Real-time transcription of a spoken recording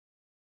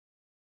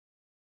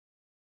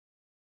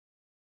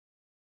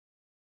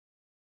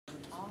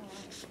All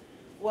right.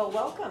 Well,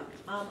 welcome.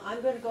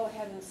 I'm going to go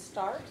ahead and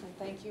start, and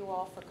thank you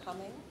all for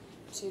coming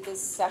to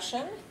this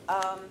session.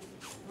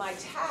 My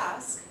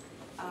task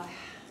that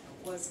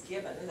was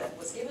given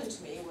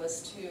to me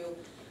was to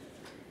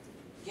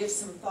give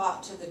some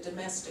thought to the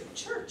domestic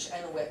church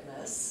and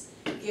witness,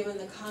 given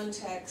the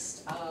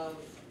context of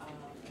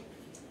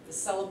the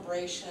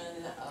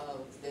celebration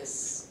of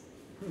this,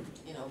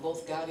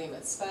 both Gaudium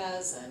et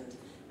Spes and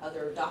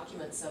other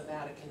documents of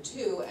Vatican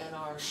II and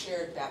our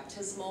shared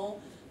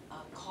baptismal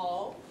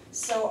call.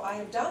 So I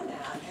have done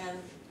that, and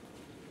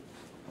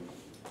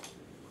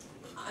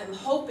I'm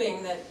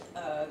hoping that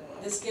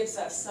this gives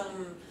us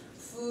some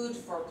food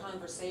for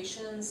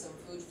conversation, some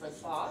food for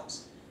thought.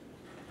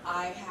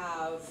 I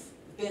have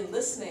been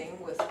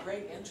listening with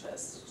great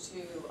interest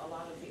to a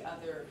lot of the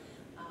other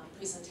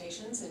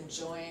presentations,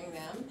 enjoying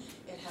them.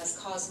 It has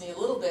caused me a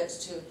little bit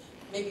to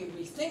maybe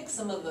rethink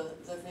some of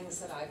the things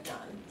that I've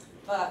done.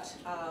 But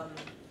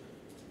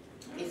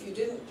if you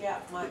didn't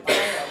get my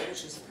bio,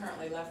 which is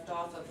apparently left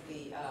off of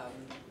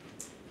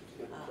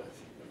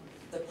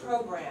the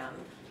program,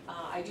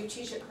 I do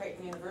teach at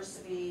Creighton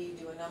University,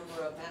 do a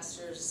number of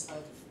Masters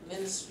of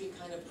Ministry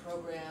kind of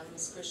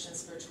programs, Christian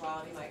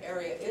spirituality. My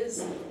area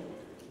is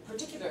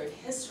particularly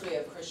history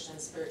of Christian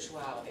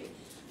spirituality.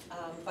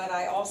 But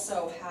I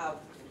also have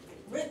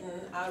written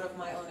out of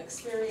my own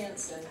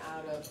experience and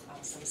out of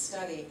some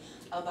study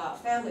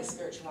about family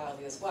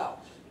spirituality as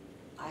well.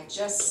 I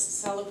just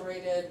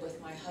celebrated with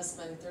my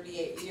husband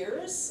 38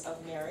 years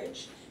of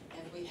marriage,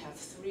 and we have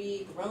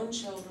 3 grown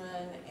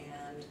children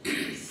and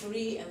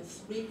 3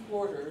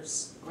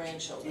 3/4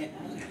 grandchildren.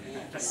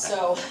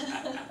 So,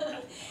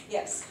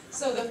 yes,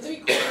 so the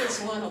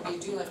 3/4 one will be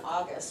due in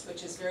August,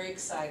 which is very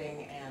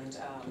exciting. And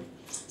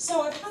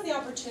so I've had the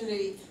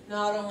opportunity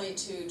not only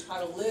to try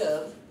to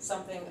live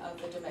something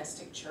of the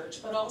domestic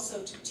church, but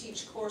also to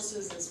teach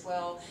courses as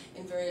well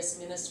in various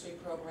ministry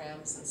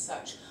programs and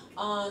such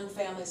on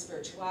family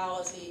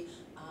spirituality,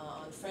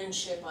 on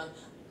friendship, on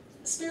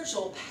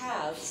spiritual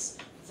paths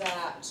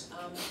that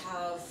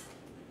have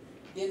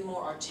been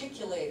more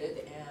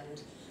articulated,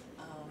 and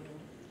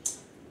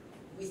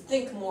we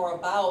think more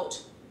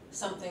about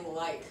something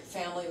like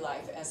family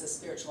life as a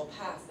spiritual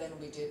path than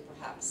we did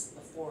perhaps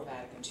before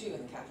Vatican II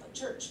in the Catholic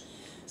Church.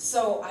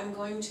 So I'm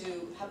going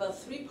to have a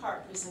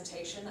 3-part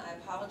presentation. I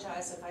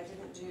apologize if I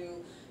didn't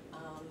do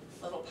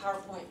little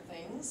PowerPoint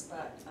things,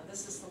 but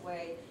this is the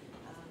way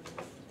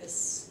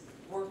this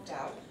worked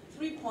out.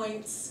 3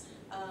 points.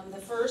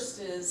 The first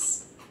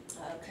is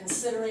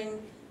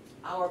considering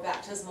our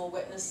baptismal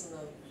witness in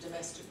the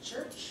domestic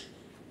church.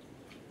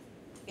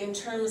 In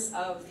terms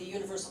of the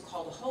universal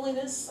call to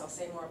holiness, I'll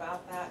say more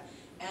about that.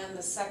 And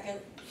the second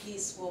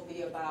piece will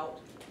be about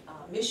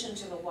mission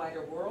to the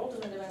wider world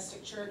in the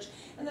domestic church.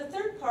 And the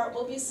third part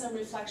will be some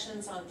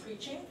reflections on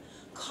preaching,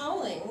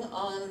 calling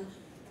on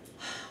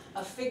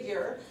a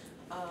figure.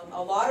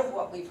 A lot of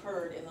what we've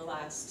heard in the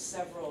last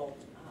several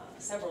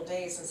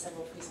days and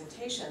several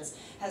presentations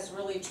has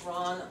really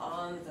drawn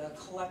on the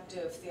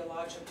collective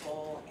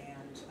theological and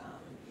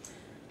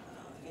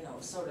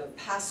sort of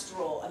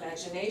pastoral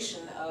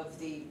imagination of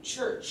the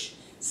church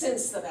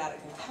since the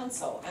Vatican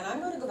Council. And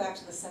I'm going to go back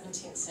to the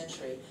 17th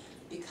century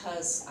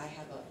because I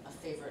have a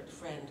favorite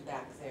friend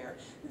back there,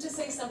 and to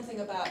say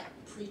something about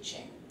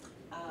preaching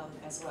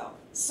as well.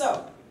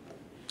 So,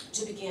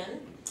 to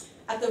begin,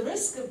 at the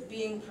risk of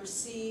being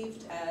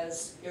perceived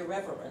as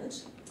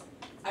irreverent,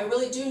 I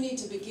really do need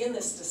to begin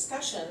this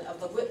discussion of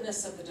the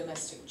witness of the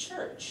domestic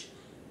church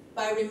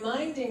by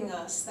reminding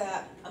us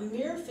that a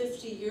mere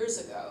 50 years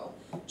ago,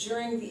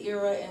 during the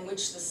era in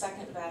which the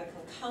Second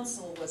Vatican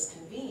Council was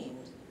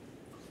convened,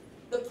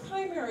 the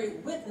primary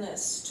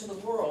witness to the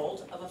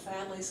world of a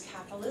family's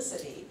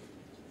Catholicity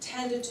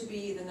tended to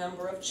be the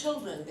number of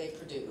children they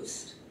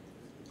produced.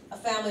 A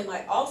family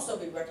might also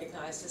be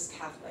recognized as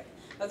Catholic,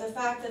 but the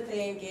fact that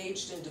they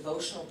engaged in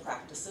devotional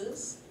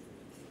practices,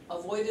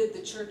 avoided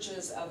the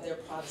churches of their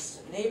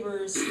Protestant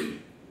neighbors,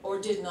 or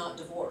did not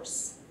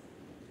divorce.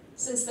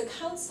 Since the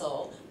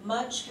Council,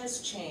 much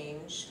has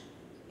changed,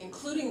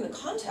 including the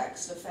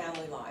context of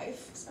family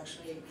life,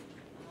 especially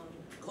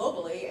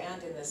globally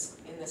and in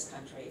this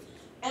country,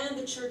 and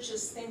the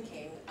Church's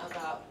thinking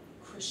about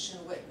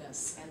Christian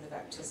witness and the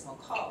baptismal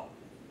call.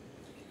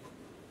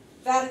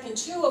 Vatican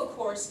II, of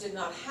course, did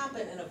not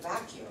happen in a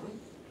vacuum,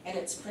 and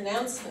its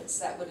pronouncements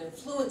that would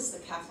influence the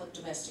Catholic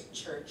domestic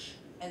church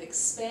and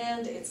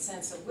expand its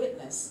sense of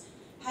witness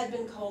had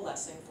been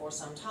coalescing for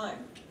some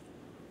time.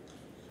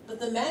 But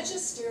the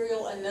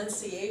magisterial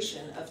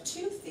enunciation of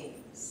 2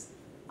 themes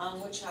on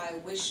which I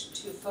wish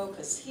to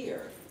focus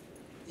here,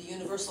 the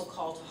universal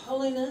call to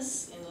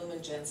holiness in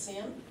Lumen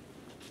Gentium,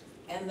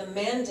 and the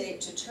mandate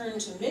to turn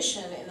to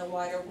mission in the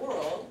wider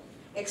world,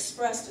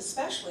 expressed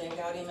especially in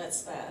Gaudium et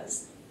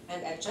Spes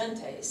and Et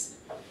Gentes,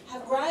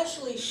 have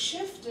gradually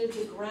shifted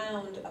the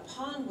ground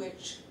upon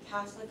which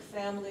Catholic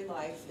family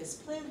life is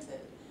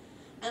planted,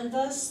 and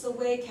thus the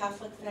way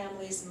Catholic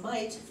families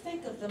might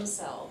think of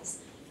themselves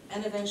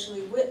and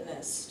eventually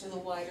witness to the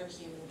wider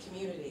human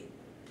community.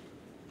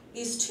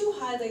 These two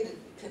highlighted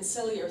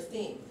conciliar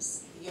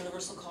themes, the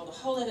universal call to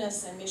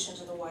holiness and mission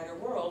to the wider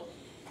world,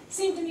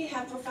 seem to me to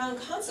have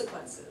profound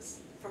consequences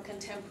for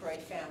contemporary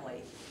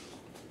family.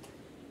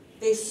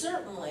 They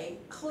certainly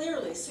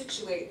clearly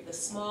situate the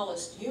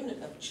smallest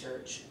unit of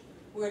church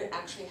where it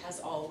actually has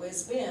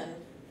always been,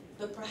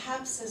 but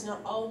perhaps has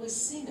not always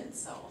seen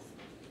itself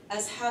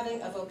as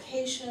having a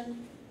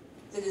vocation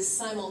that is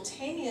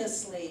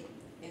simultaneously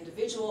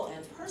individual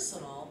and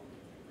personal,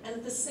 and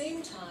at the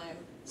same time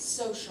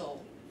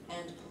social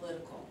and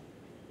political.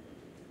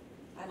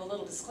 I have a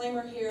little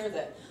disclaimer here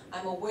that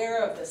I'm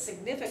aware of the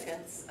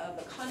significance of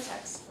the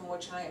context from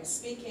which I am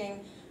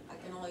speaking. I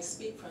can only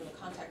speak from the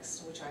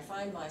context in which I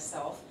find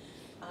myself.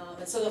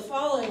 And so the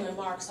following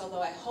remarks,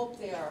 although I hope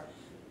they are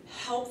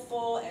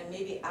helpful and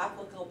maybe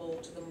applicable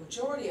to the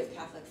majority of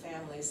Catholic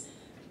families,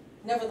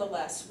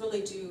 nevertheless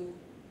really do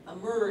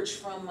emerge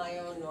from my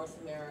own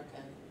North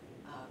American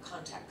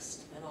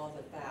context and all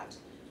that that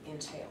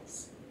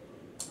entails.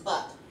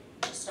 But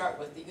to start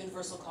with the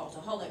universal call to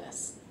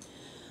holiness.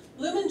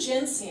 Lumen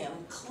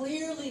Gentium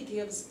clearly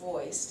gives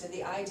voice to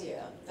the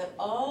idea that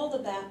all the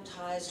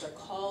baptized are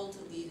called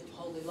to lead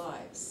holy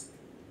lives.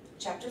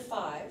 Chapter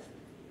 5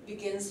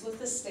 begins with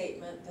the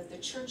statement that the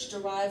Church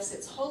derives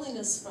its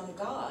holiness from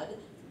God,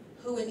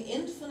 who in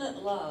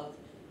infinite love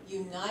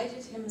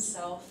united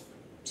himself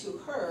to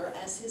her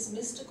as his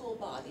mystical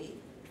body.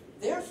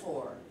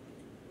 Therefore,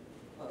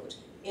 quote,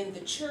 in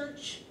the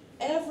Church,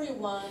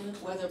 everyone,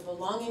 whether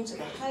belonging to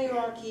the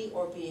hierarchy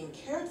or being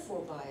cared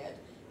for by it,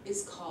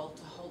 is called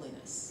to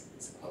holiness.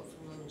 It's a quote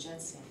from Lumen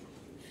Gentium.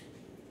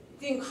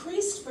 The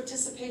increased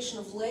participation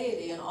of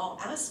laity in all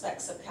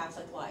aspects of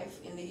Catholic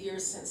life in the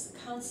years since the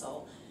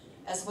Council,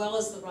 as well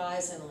as the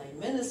rise in lay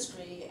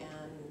ministry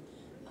and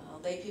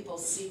lay people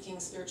seeking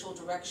spiritual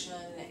direction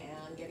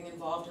and getting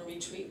involved in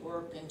retreat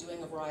work and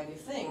doing a variety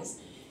of things,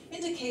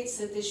 indicates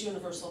that this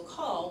universal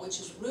call, which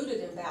is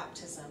rooted in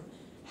baptism,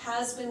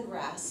 has been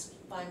grasped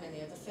by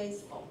many of the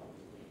faithful.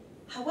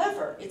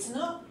 However, it's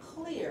not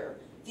clear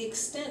the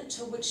extent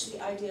to which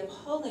the idea of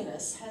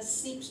holiness has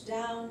seeped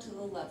down to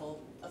the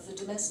level of the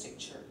domestic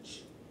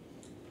church.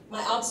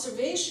 My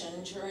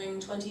observation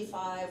during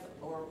 25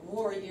 or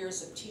more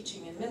years of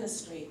teaching and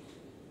ministry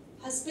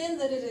has been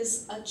that it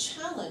is a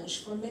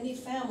challenge for many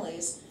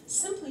families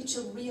simply to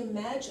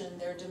reimagine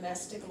their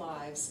domestic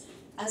lives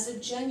as a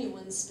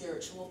genuine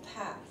spiritual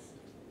path.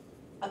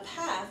 A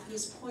path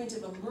whose point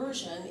of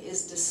immersion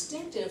is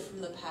distinctive from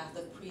the path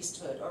of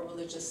priesthood or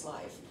religious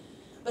life,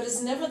 but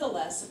is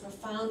nevertheless a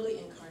profoundly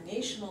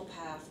incarnational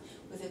path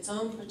with its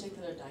own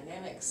particular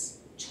dynamics,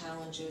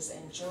 challenges,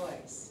 and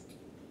joys.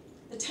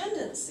 The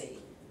tendency,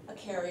 a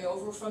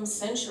carryover from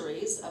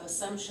centuries of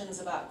assumptions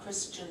about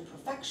Christian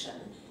perfection,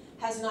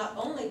 has not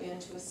only been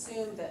to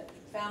assume that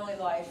family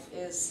life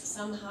is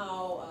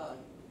somehow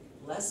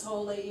less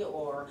holy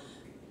or,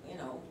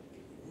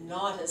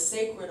 not as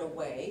sacred a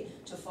way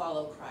to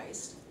follow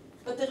Christ,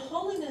 but that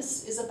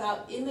holiness is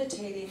about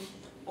imitating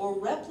or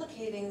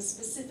replicating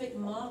specific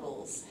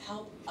models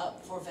held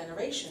up for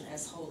veneration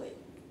as holy.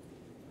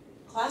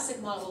 Classic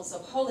models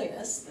of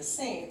holiness, the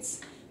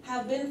saints,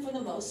 have been for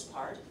the most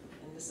part,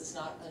 and this is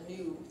not a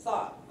new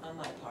thought on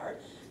my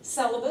part,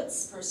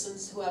 celibates,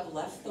 persons who have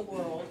left the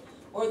world,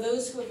 or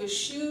those who have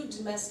eschewed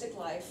domestic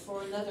life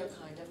for another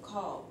kind of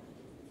call.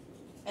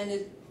 And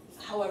it,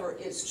 however,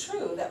 is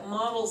true that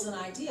models and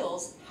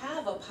ideals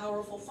have a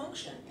powerful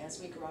function as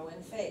we grow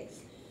in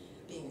faith.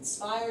 Being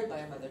inspired by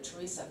a Mother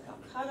Teresa of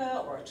Calcutta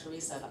or a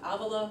Teresa of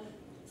Avila,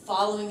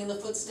 following in the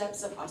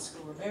footsteps of Oscar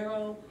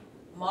Romero,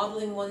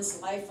 modeling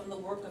one's life on the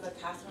work of a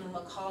Catherine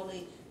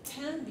Macaulay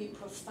can be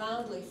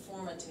profoundly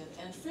formative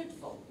and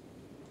fruitful.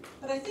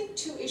 But I think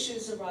two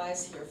issues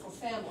arise here for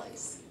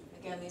families.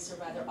 Again, these are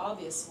rather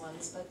obvious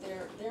ones, but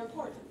they're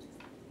important.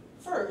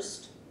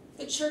 First,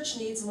 the Church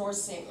needs more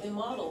saintly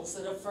models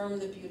that affirm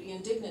the beauty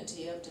and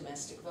dignity of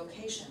domestic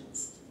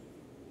vocations.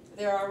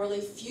 There are really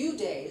few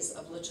days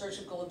of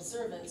liturgical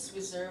observance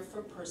reserved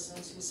for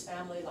persons whose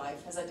family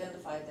life has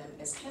identified them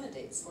as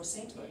candidates for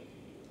sainthood.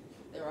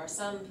 There are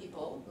some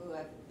people who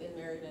have been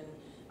married and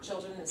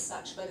children and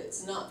such, but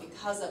it's not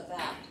because of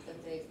that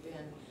that they've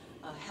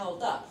been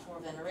held up for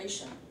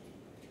veneration.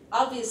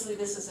 Obviously,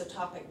 this is a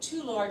topic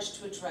too large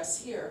to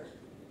address here,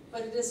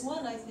 but it is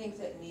one I think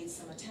that needs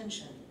some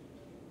attention.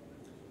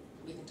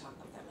 We can talk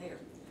about that later.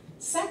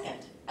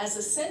 Second, as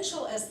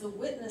essential as the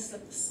witness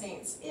of the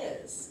saints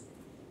is,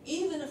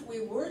 even if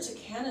we were to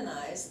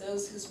canonize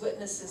those whose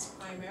witness is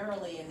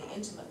primarily in the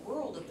intimate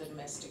world of the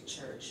domestic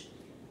church,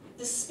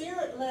 the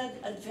Spirit-led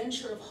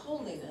adventure of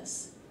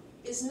holiness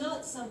is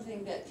not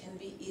something that can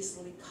be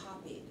easily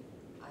copied,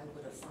 I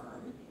would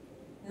affirm,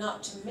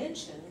 not to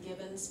mention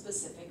given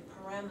specific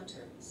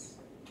parameters.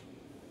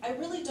 I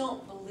really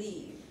don't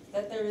believe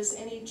that there is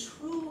any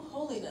true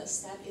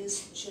holiness that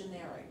is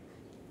generic.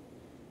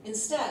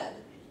 Instead,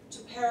 to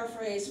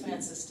paraphrase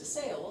Francis de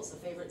Sales, a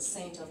favorite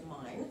saint of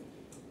mine,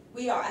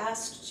 we are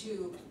asked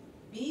to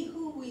be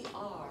who we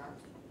are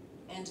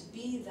and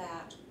be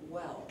that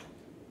well.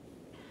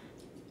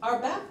 Our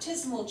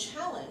baptismal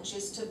challenge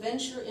is to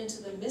venture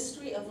into the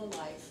mystery of a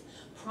life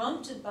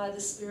prompted by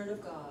the Spirit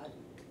of God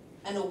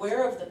and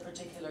aware of the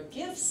particular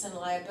gifts and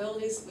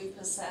liabilities that we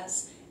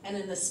possess, and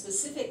in the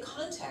specific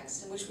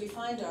context in which we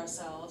find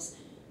ourselves,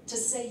 to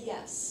say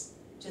yes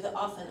to the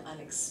often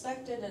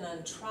unexpected and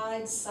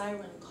untried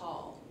siren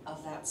call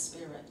of that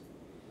Spirit.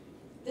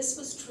 This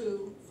was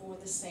true for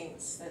the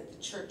saints that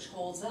the Church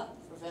holds up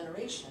for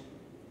veneration,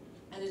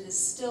 and it is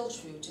still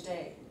true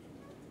today.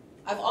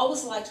 I've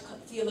always liked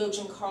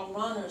theologian Karl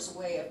Rahner's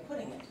way of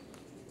putting it.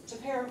 To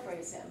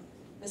paraphrase him,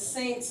 the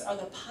saints are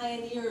the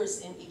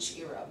pioneers in each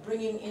era,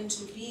 bringing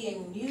into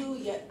being new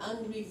yet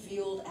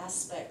unrevealed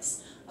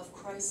aspects of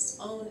Christ's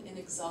own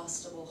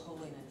inexhaustible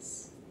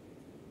holiness.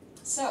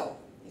 So,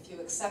 if you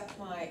accept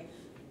my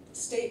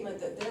statement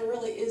that there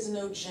really is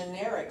no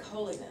generic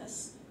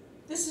holiness,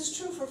 this is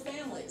true for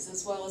families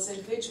as well as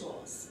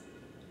individuals.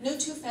 No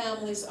two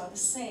families are the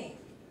same,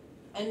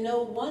 and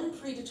no one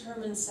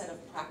predetermined set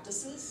of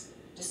practices,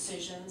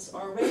 decisions,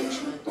 or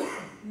arrangement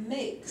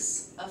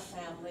makes a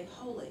family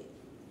holy.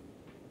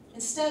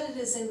 Instead, it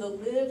is in the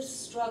lived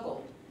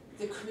struggle,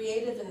 the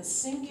creative and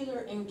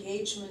singular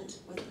engagement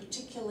with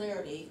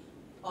particularity,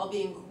 while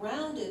being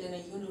grounded in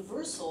a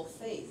universal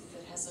faith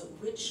that has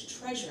a rich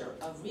treasure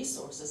of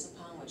resources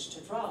upon which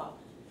to draw,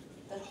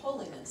 that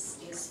holiness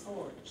is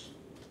forged.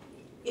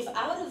 If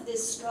out of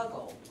this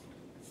struggle,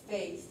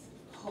 faith,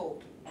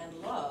 hope, and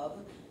love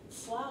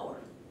flower,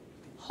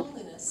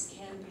 holiness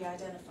can be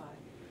identified.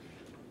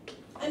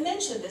 I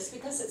mention this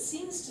because it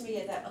seems to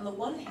me that on the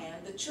one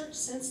hand, the Church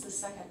since the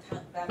Second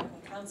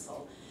Vatican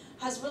Council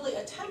has really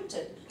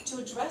attempted to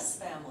address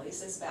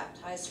families as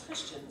baptized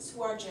Christians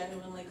who are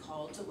genuinely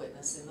called to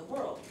witness in the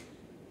world.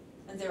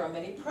 And there are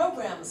many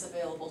programs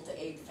available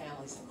to aid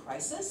families in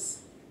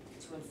crisis,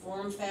 to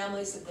inform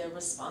families of their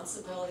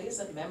responsibilities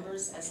as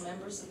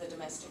members of the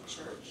domestic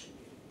church.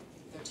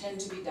 There tend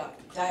to be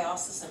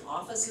diocesan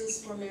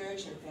offices for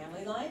marriage and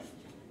family life,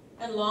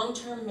 and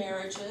long-term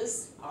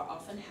marriages are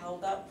often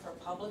held up for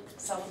public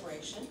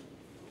celebration.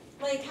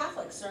 Lay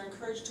Catholics are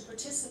encouraged to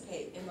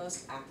participate in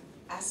most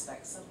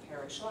aspects of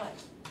parish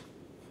life.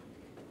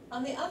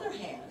 On the other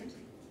hand,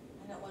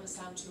 I don't want to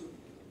sound too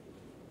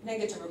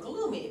negative or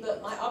gloomy,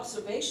 but my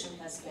observation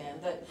has been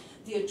that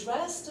the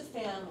address to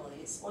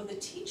families or the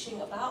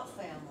teaching about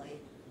family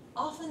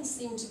often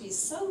seem to be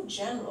so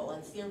general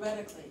and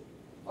theoretically,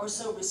 or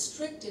so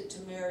restricted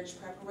to marriage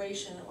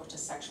preparation or to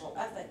sexual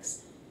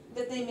ethics,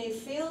 that they may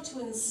fail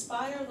to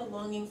inspire the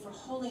longing for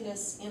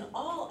holiness in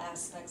all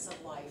aspects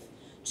of life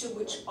to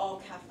which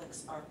all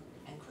Catholics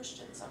and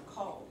Christians are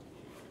called.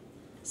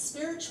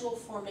 Spiritual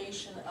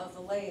formation of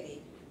the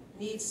laity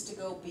needs to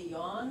go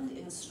beyond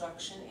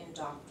instruction in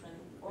doctrine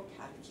or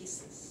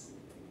catechesis.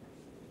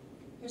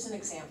 Here's an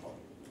example.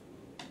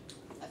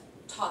 I've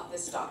taught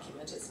this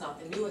document. It's not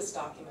the newest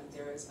document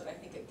there is, but I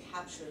think it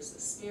captures the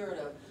spirit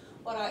of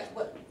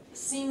what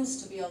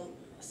seems to be a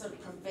sort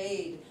of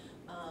pervade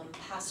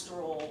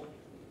pastoral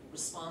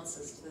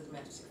responses to the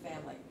domestic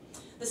family.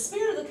 The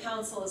spirit of the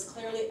council is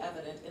clearly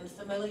evident in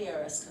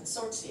Familiaris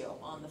Consortio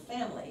on the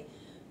family,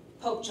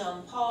 Pope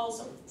John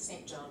Paul's, or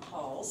St. John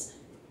Paul's,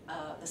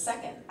 the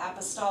second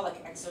apostolic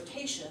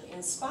exhortation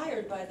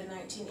inspired by the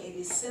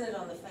 1980 Synod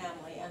on the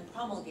Family and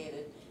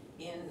promulgated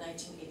in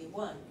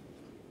 1981.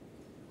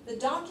 The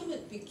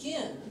document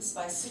begins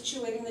by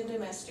situating the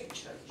domestic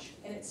church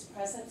in its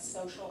present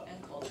social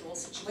and cultural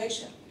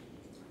situation.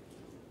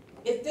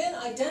 It then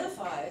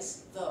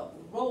identifies the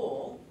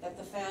role that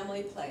the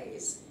family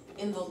plays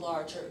in the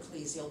larger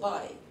ecclesial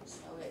body. So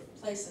it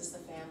places the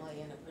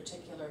family in a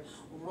particular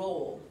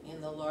role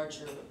in the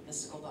larger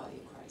mystical body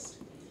of Christ.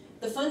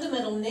 The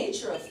fundamental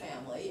nature of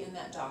family in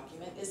that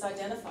document is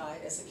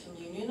identified as a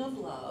communion of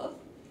love,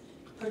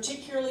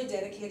 particularly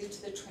dedicated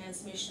to the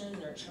transmission and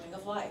nurturing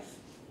of life.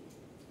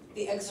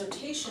 The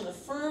exhortation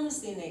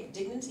affirms the innate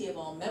dignity of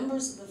all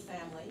members of the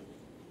family,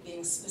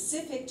 being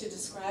specific to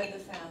describe the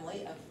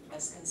family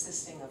as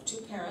consisting of two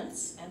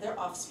parents and their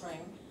offspring,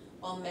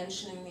 while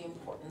mentioning the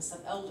importance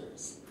of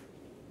elders.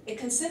 It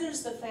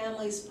considers the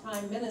family's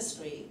prime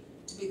ministry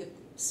to be the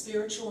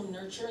spiritual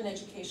nurture and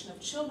education of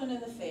children in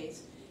the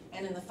faith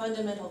and in the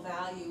fundamental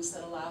values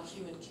that allow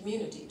human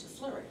community to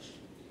flourish.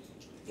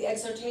 The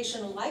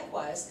exhortation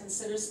likewise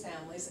considers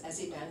families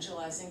as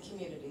evangelizing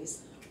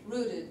communities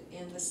rooted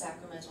in the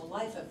sacramental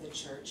life of the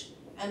church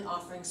and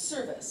offering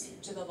service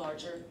to the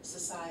larger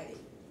society.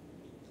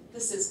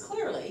 This is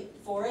clearly,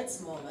 for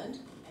its moment,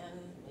 and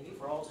maybe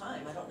for all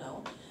time, I don't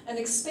know, an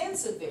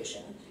expansive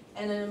vision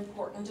and an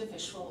important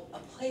official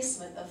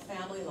placement of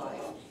family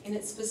life in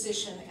its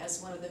position as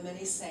one of the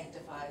many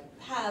sanctified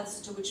paths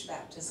to which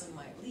baptism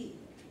might lead.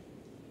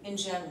 In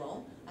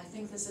general, I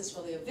think this is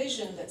really a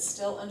vision that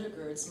still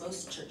undergirds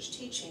most church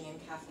teaching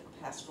and Catholic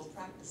pastoral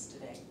practice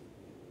today.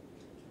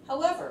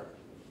 However,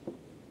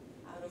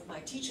 out of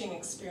my teaching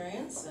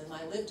experience and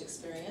my lived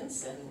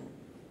experience and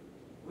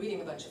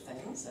reading a bunch of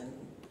things and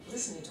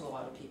listening to a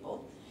lot of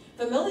people,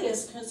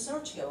 Familiaris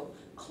Consortio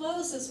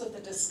closes with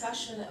a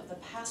discussion of the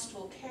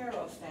pastoral care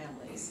of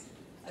families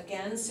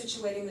again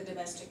situating the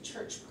domestic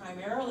church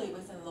primarily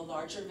within the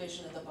larger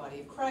vision of the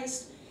body of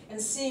Christ,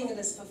 and seeing it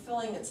as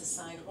fulfilling its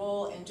assigned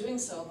role, and doing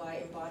so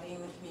by embodying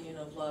the communion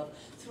of love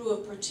through a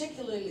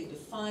particularly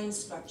defined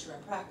structure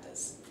and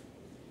practice.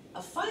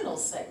 A final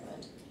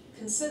segment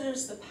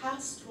considers the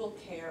pastoral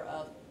care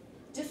of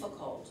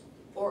difficult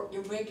or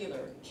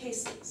irregular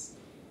cases,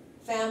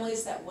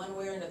 families that one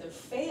way or another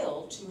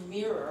fail to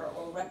mirror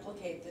or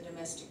replicate the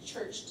domestic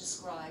church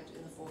described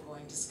in the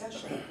foregoing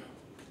discussion.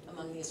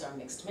 Among these are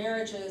mixed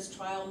marriages,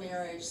 trial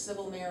marriage,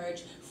 civil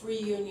marriage, free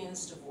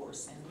unions,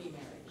 divorce, and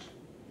remarriage.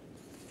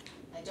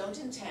 I don't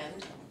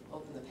intend,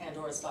 open the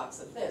Pandora's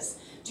box of this,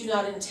 do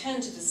not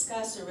intend to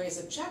discuss or raise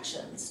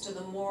objections to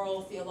the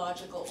moral,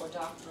 theological, or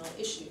doctrinal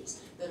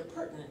issues that are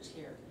pertinent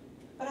here.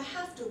 But I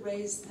have to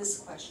raise this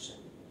question.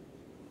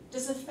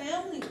 Does a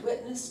family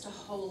witness to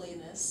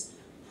holiness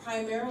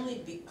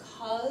primarily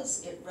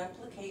because it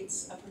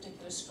replicates a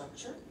particular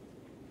structure?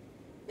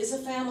 Is a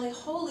family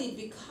holy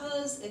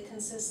because it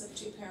consists of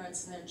two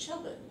parents and their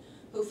children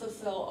who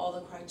fulfill all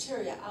the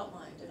criteria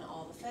outlined in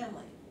on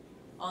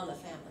the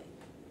family?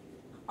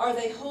 Are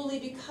they holy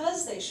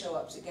because they show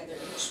up together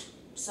each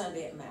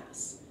Sunday at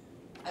Mass?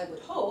 I would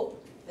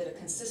hope that a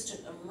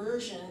consistent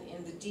immersion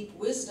in the deep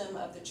wisdom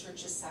of the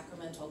church's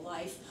sacramental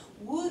life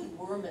would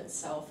worm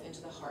itself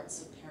into the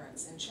hearts of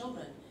parents and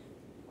children.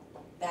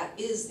 That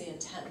is the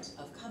intent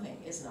of coming,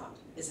 is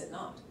it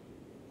not?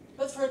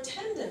 But for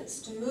attendance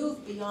to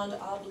move beyond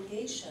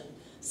obligation,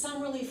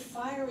 some really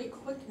fiery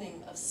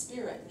quickening of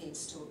spirit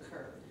needs to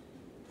occur.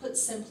 Put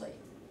simply,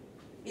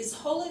 is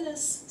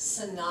holiness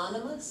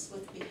synonymous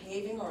with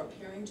behaving or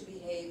appearing to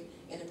behave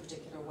in a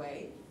particular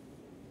way?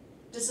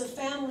 Does a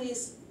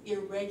family's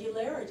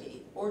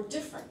irregularity or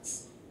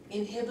difference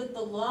inhibit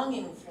the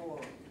longing for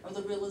or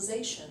the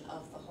realization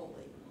of the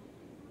holy?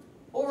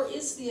 Or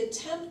is the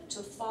attempt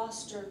to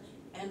foster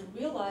and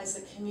realize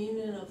a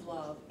communion of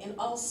love in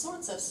all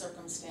sorts of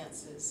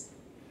circumstances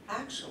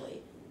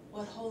actually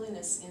what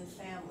holiness in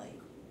family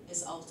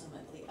is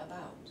ultimately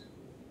about?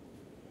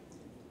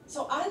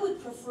 So I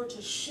would prefer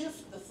to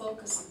shift the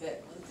focus a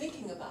bit when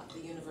thinking about the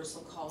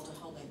universal call to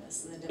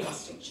holiness in the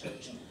domestic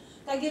church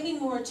by giving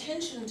more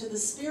attention to the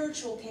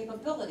spiritual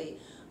capability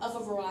of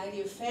a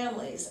variety of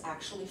families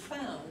actually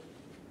found,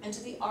 and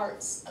to the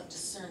arts of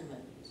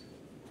discernment.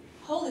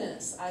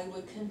 Holiness, I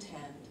would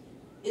contend,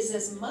 is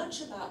as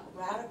much about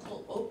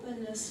radical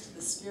openness to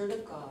the Spirit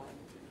of God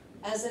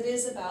as it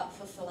is about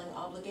fulfilling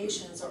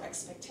obligations or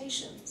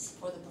expectations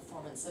for the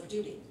performance of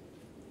duty.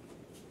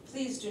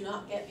 Please do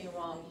not get me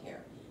wrong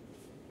here.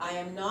 I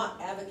am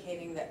not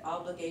advocating that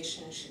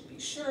obligation should be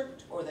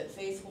shirked or that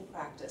faithful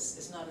practice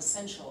is not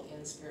essential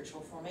in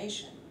spiritual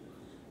formation.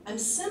 I'm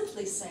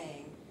simply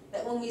saying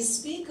that when we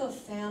speak of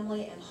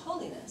family and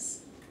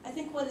holiness, I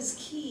think what is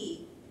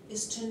key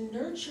is to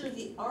nurture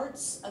the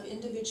arts of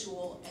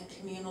individual and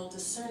communal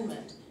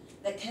discernment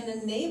that can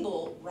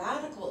enable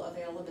radical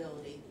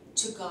availability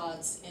to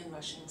God's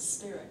inrushing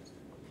Spirit.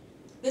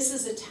 This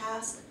is a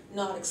task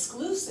not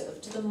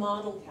exclusive to the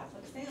model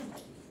Catholic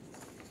family,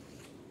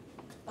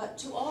 but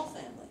to all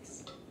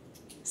families.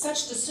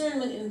 Such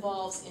discernment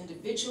involves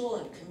individual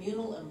and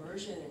communal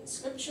immersion in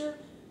Scripture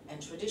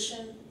and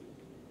tradition,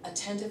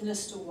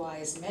 attentiveness to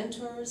wise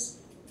mentors,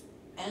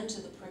 and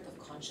to the prick of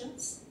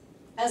conscience,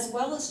 as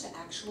well as to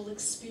actual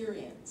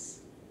experience,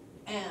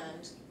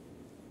 and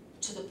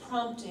to the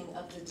prompting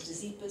of the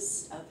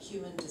deepest of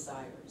human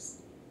desires.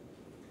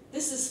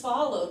 This is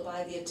followed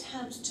by the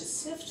attempt to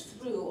sift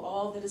through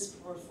all that is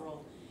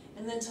peripheral,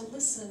 and then to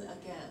listen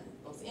again,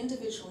 both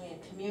individually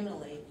and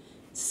communally,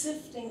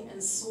 sifting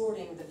and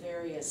sorting the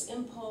various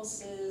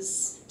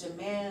impulses,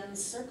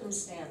 demands,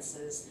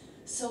 circumstances,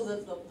 so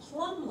that the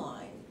plumb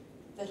line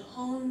that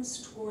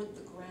hones toward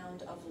the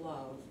ground of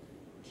love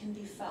can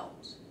be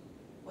felt.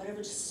 Whatever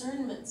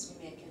discernments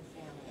we make in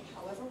family,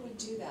 however we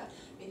do that,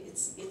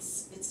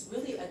 it's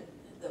really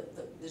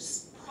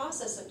this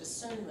process of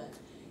discernment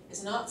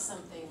is not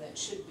something that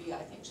should be, I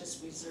think,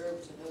 just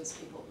reserved to those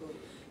people who,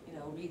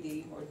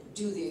 read or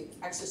do the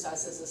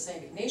exercises of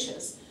St.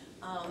 Ignatius,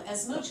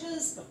 as much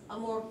as a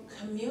more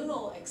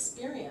communal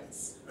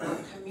experience, or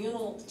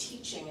communal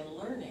teaching and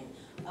learning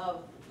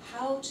of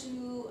how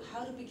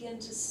to begin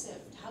to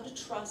sift, how to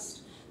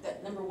trust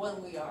that, number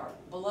one, we are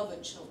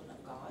beloved children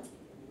of God,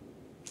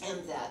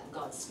 and that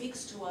God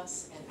speaks to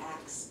us and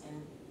acts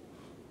and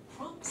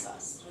prompts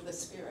us through the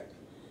Spirit.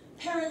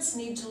 Parents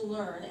need to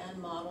learn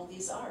and model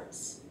these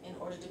arts in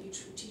order to be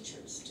true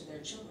teachers to their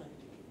children.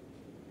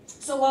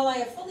 So while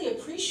I fully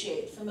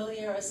appreciate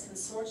Familiaris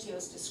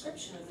Consortio's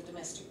description of the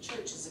domestic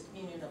church as a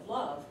communion of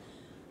love,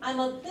 I'm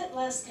a bit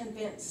less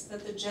convinced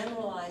that the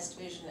generalized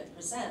vision it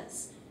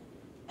presents,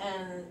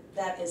 and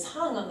that is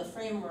hung on the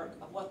framework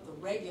of what the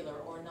regular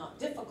or not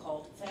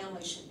difficult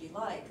family should be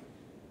like,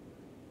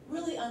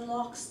 really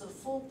unlocks the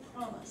full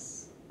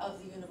promise of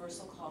the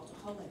universal call to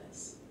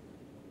holiness.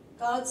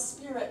 God's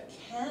Spirit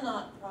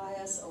cannot pry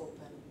us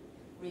open,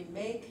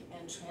 remake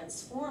and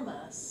transform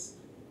us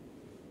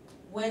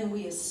when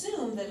we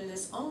assume that it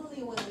is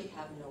only when we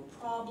have no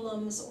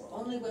problems or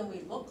only when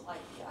we look like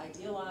the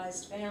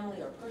idealized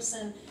family or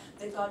person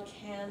that God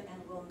can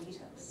and will meet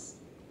us.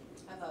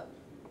 I have a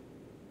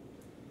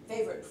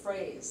favorite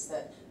phrase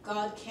that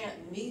God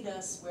can't meet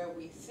us where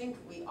we think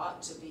we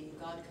ought to be.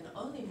 God can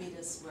only meet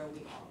us where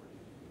we are.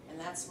 And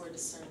that's where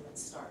discernment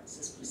starts,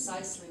 is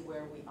precisely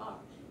where we are.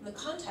 In the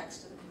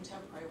context of the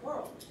contemporary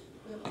world,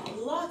 we have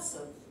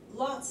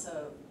lots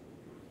of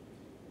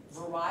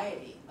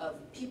variety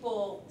of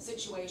people,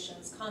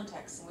 situations,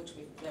 contexts in which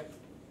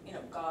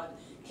God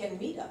can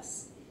meet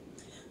us.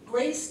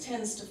 Grace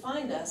tends to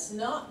find us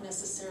not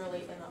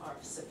necessarily in our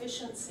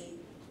sufficiency,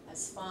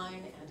 as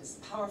fine and as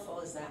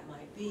powerful as that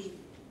might be,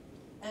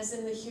 as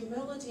in the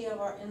humility of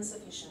our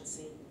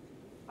insufficiency,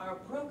 our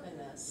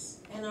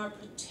brokenness, and our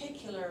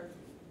particular,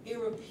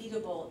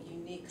 irrepeatable,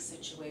 unique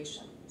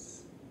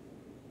situations.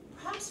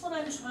 Perhaps what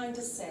I'm trying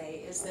to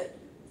say is that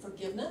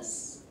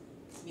forgiveness,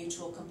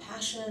 mutual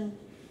compassion,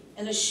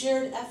 and a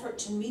shared effort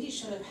to meet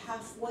each other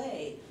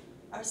halfway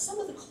are some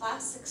of the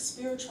classic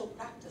spiritual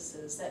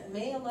practices that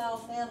may allow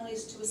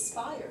families to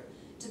aspire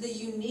to the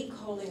unique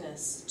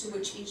holiness to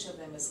which each of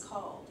them is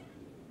called.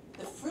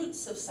 The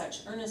fruits of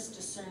such earnest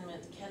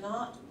discernment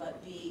cannot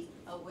but be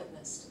a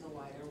witness to the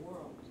wider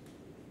world.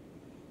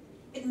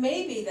 It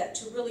may be that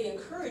to really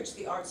encourage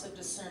the arts of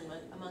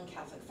discernment among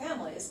Catholic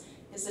families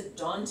is a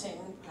daunting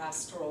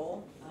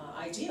pastoral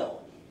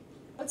ideal.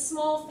 But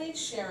small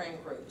faith-sharing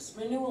groups,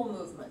 renewal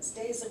movements,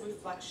 days of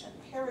reflection,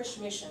 parish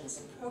missions,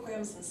 and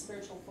programs in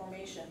spiritual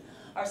formation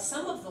are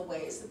some of the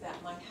ways that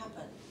that might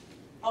happen.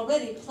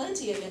 Already,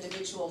 plenty of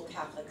individual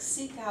Catholics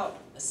seek out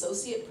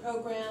associate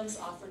programs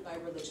offered by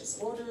religious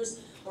orders,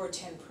 or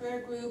attend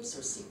prayer groups,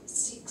 or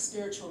seek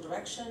spiritual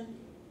direction.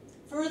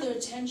 Further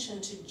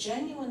attention to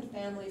genuine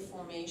family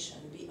formation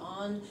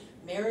beyond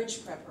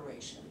marriage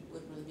preparation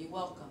would really be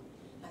welcome.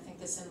 I think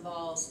this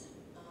involves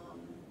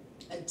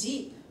a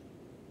deep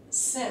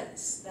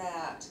sense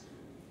that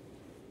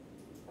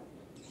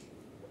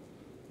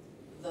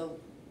the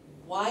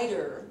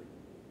wider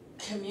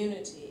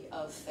community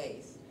of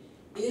faith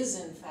is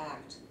in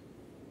fact,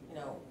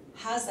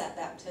 has that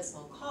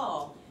baptismal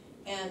call,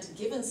 and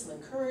given some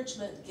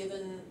encouragement,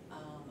 given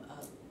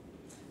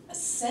a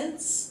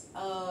sense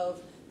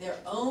of their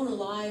own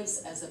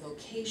lives as a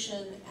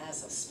vocation,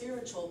 as a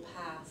spiritual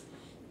path,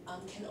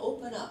 can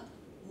open up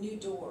new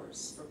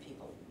doors for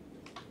people.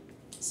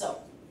 So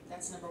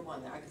that's number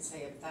one. I could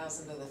say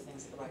 1,000 other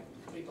things. I could write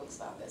 3 books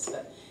about this.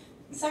 But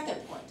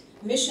second point,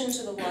 mission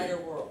to the wider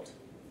world.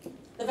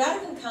 The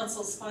Vatican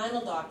Council's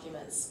final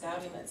documents,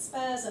 Gaudium et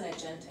Spes and Et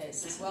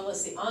Gentes, as well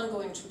as the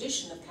ongoing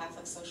tradition of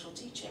Catholic social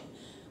teaching,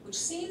 which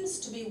seems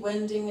to be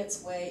wending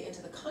its way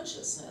into the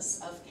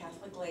consciousness of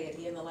Catholic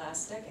laity in the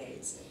last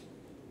decades,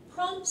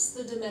 prompts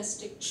the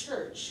domestic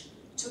church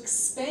to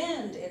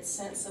expand its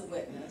sense of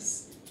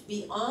witness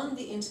beyond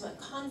the intimate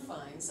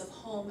confines of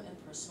home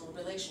and personal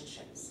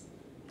relationships.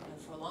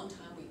 For a long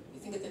time, we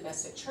think of the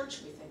domestic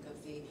church, we think of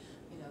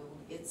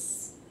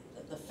it's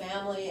the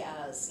family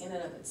as in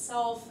and of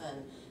itself,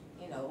 and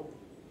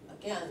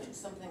again,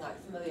 something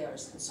like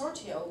Familiaris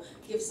Consortio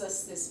gives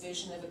us this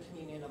vision of a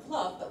communion of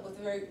love, but with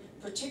very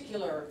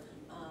particular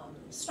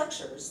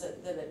structures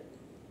that it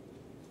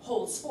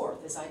holds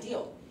forth as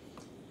ideal.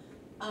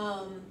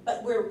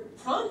 But we're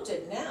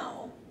prompted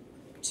now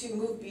to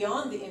move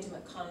beyond the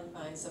intimate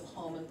confines of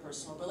home and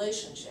personal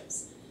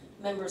relationships.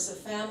 Members of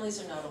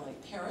families are not only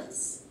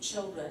parents,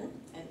 children,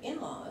 and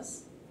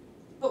in-laws,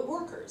 but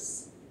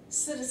workers,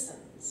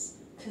 citizens,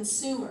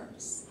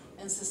 consumers,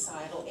 and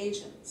societal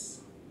agents.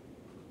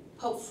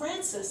 Pope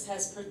Francis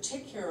has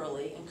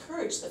particularly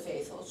encouraged the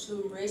faithful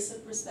to embrace a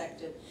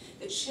perspective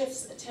that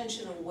shifts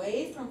attention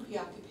away from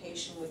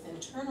preoccupation with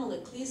internal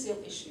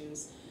ecclesial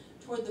issues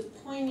toward the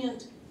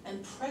poignant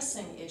and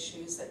pressing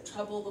issues that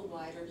trouble the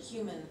wider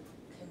human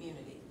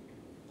community: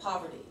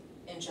 poverty,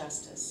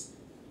 injustice,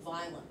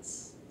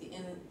 violence, the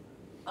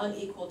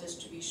unequal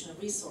distribution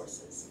of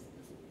resources.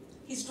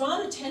 He's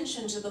drawn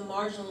attention to the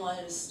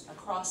marginalized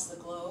across the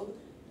globe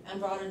and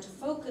brought into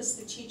focus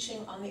the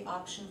teaching on the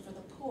option for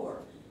the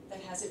poor that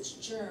has its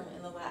germ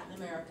in the Latin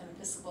American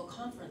Episcopal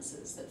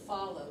conferences that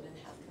followed and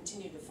have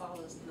continued to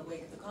follow in the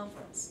wake of the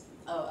conference,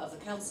 of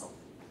the council.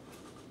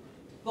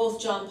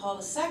 Both John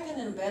Paul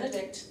II and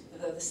Benedict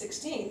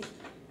XVI,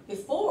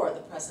 before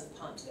the present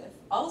pontiff,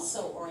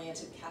 also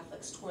oriented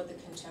Catholics toward the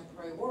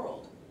contemporary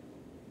world.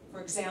 For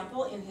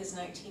example, in his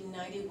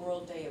 1990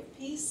 World Day of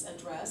Peace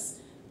address,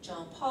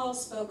 John Paul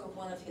spoke of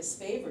one of his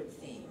favorite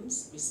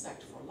themes,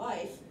 respect for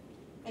life,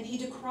 and he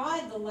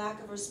decried the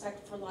lack of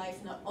respect for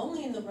life not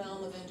only in the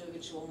realm of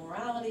individual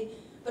morality,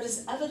 but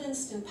as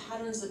evidenced in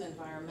patterns of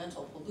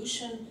environmental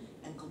pollution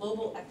and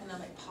global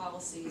economic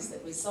policies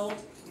that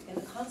result in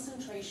the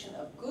concentration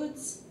of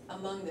goods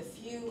among the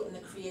few and the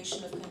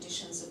creation of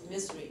conditions of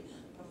misery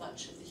for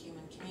much of the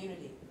human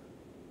community.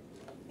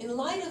 In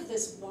light of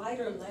this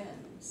wider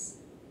lens,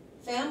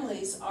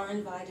 families are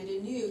invited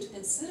anew to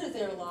consider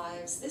their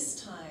lives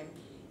this time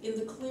in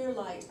the clear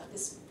light of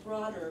this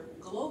broader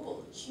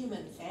global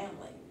human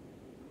family.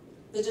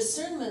 The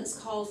discernments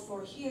called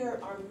for here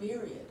are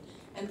myriad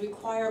and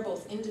require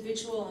both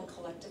individual and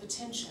collective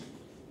attention.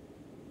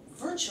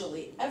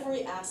 Virtually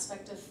every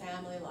aspect of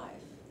family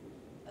life,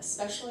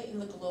 especially in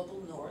the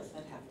global north,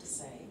 I'd have to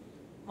say,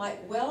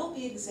 might well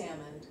be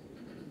examined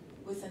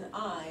with an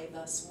eye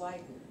thus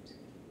widened.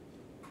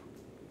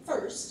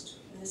 First,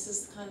 and this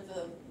is kind of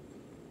the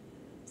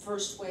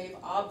first wave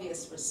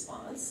obvious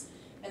response,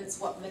 and it's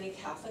what many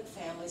Catholic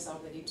families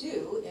already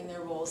do in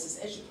their roles as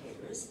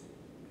educators,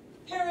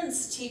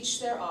 parents teach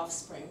their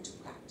offspring to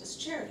practice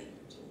charity,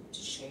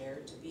 to share,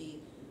 to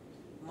be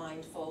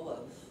mindful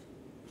of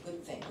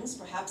good things.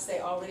 Perhaps they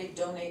already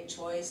donate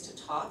toys to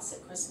tots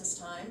at Christmas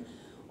time,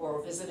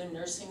 or visit a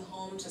nursing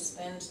home to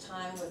spend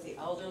time with the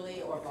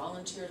elderly, or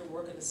volunteer to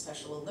work at a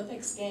Special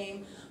Olympics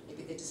game.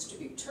 Maybe they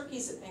distribute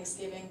turkeys at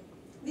Thanksgiving.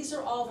 These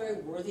are all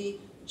very worthy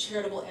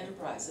charitable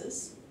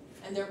enterprises,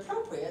 and they're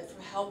appropriate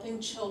for helping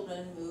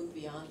children move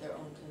beyond their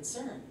own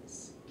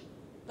concerns.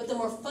 But the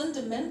more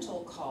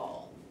fundamental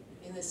call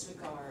in this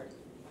regard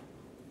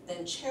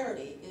than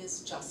charity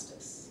is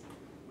justice.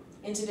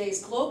 In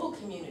today's global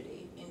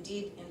community,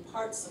 indeed in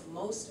parts of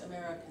most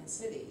American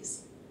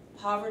cities,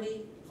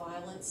 poverty,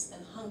 violence,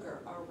 and hunger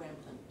are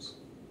rampant.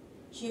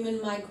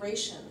 Human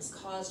migrations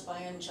caused by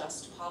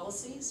unjust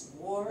policies,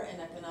 war,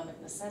 and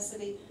economic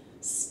necessity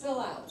spill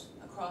out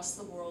across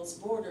the world's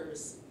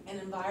borders, and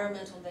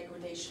environmental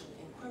degradation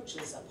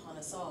encroaches upon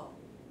us all.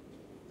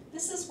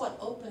 This is what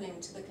opening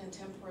to the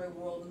contemporary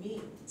world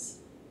means: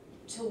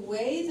 to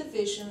weigh the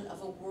vision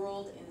of a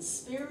world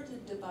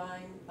inspirited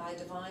by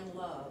divine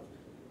love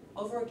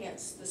over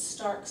against the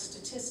stark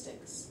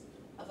statistics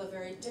of a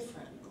very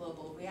different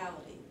global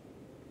reality.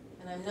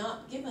 And I'm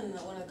not given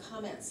one of the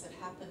comments that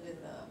happened in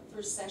the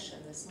first session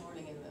this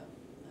morning in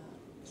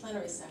the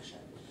plenary session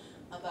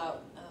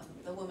about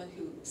the woman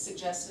who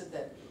suggested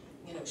that,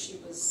 you know, she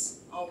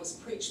was always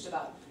preached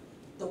about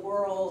the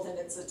world and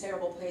it's a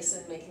terrible place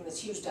and making this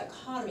huge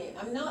dichotomy.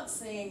 I'm not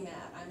saying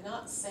that. I'm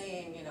not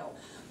saying, you know,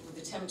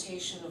 the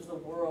temptation of the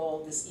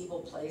world, this evil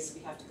place,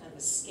 we have to kind of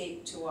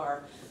escape to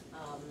our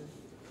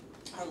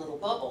little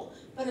bubble.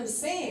 But I'm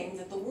saying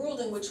that the world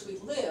in which we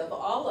live,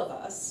 all of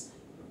us,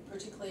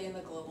 particularly in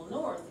the global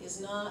north,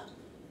 is not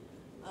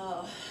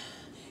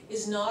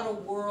a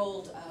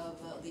world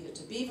of Leave It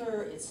to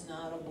Beaver. It's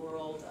not a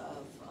world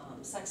of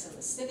Sex in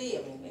the City.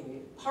 I mean,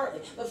 maybe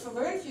partly, but for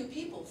very few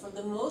people, for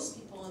the most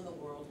people in the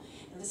world,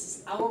 and this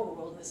is our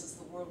world, and this is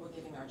the world we're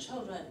giving our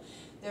children,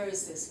 there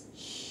is this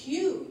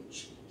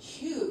huge,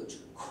 huge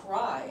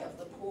cry of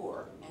the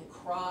poor and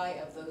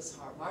cry of those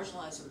who are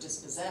marginalized or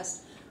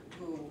dispossessed,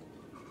 who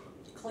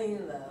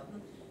clean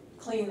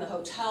the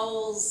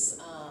hotels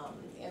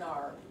in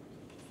our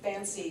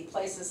fancy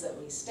places that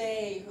we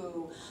stay,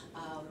 who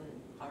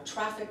are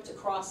trafficked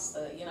across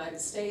the United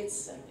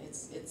States, and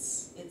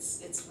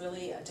it's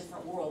really a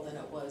different world than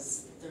it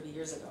was 30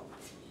 years ago.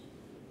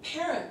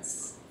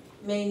 Parents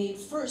may need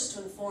first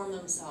to inform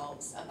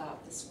themselves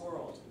about this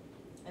world,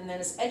 and then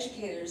as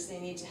educators they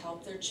need to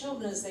help their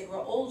children as they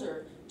grow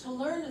older to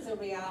learn the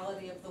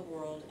reality of the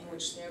world in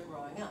which they're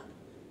growing up,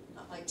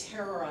 not by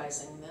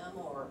terrorizing them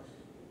or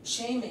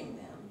shaming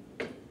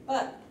them.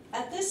 But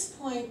at this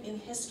point in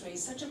history,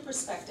 such a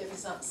perspective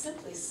is not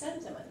simply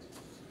sentiment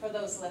for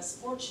those less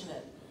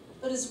fortunate,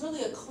 but is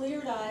really a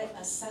clear-eyed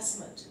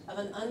assessment of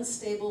an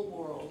unstable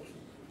world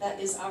that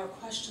is our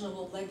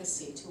questionable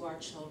legacy to our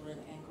children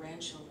and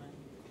grandchildren.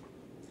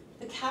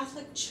 The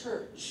Catholic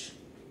Church,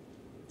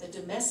 the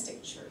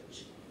domestic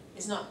church,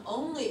 is not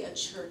only a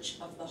church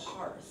of the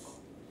hearth,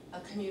 a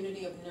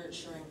community of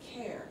nurture and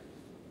care.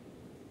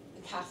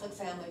 The Catholic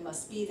family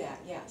must be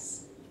that,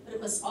 yes, but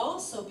it must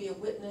also be a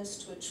witness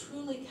to a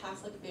truly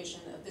Catholic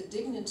vision of the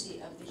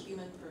dignity of the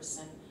human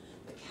person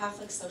that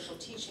Catholic social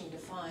teaching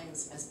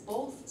defines as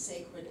both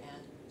sacred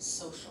and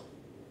social.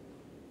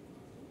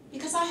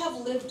 Because I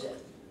have lived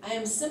it, I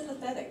am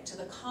sympathetic to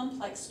the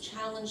complex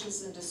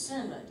challenges and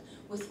discernment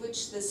with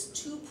which this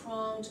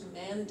two-pronged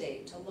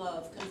mandate to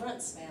love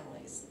confronts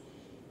families.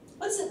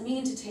 What does it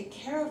mean to take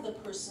care of the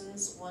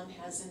persons one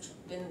has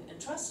been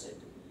entrusted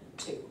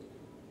to?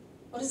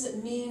 What does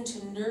it mean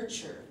to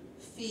nurture,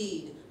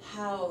 feed,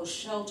 house,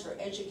 shelter,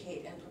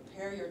 educate, and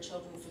prepare your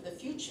children for the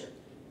future?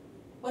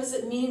 What does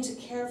it mean to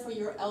care for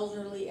your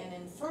elderly and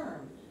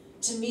infirm,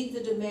 to meet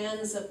the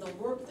demands of the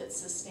work that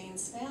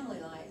sustains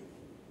family life,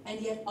 and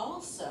yet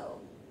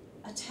also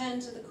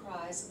attend to the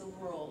cries of the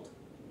world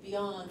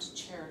beyond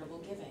charitable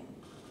giving?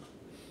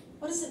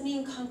 What does it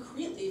mean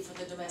concretely for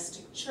the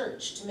domestic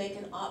church to make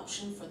an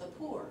option for the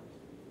poor?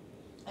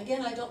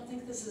 Again, I don't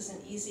think this is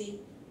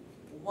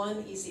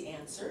one easy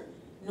answer,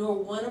 nor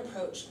one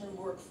approach can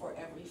work for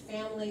every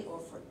family or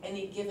for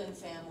any given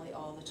family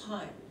all the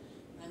time.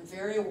 I'm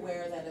very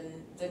aware that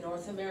in the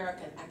North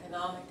American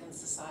economic and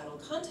societal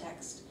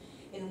context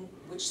in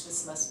which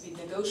this must be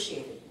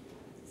negotiated,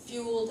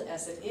 fueled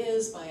as it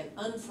is by an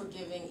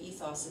unforgiving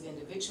ethos of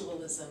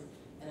individualism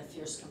and a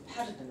fierce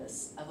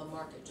competitiveness of a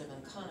market-driven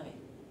economy.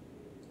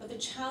 But the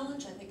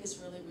challenge, I think, is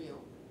really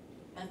real,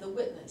 and the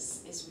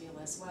witness is real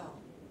as well.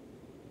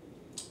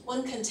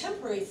 One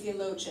contemporary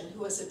theologian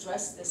who has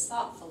addressed this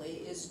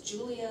thoughtfully is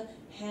Julia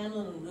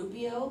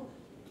Hanlon-Rubio,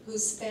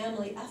 whose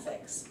Family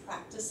Ethics,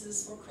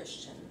 Practices for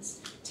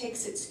Christians,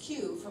 takes its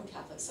cue from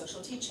Catholic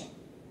social teaching.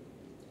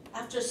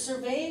 After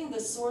surveying the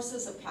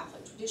sources of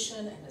Catholic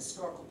tradition and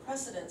historical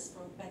precedents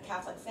for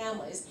Catholic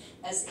families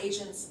as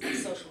agents of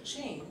social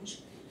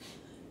change,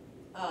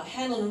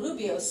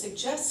 Hanlon-Rubio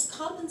suggests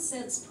common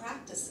sense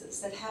practices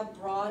that have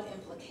broad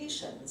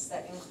implications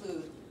that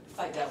include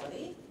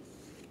fidelity,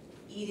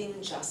 eating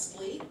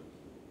justly,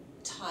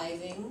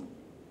 tithing,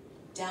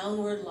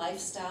 downward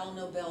lifestyle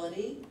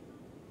nobility,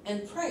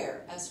 and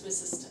prayer as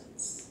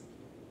resistance.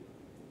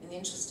 In the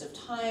interest of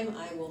time,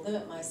 I will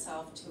limit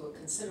myself to a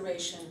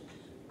consideration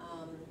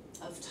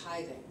of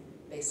tithing,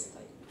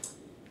 basically.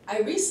 I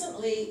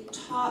recently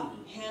taught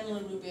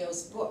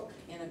Hanlon-Rubio's book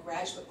in a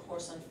graduate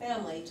course on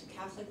family to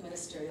Catholic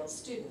ministerial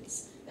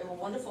students. They were a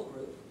wonderful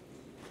group.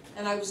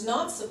 And I was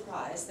not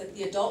surprised that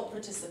the adult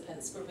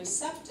participants were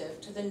receptive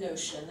to the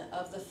notion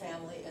of the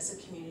family as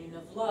a communion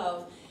of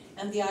love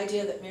and the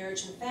idea that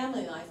marriage and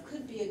family life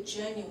could be a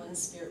genuine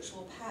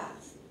spiritual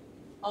path.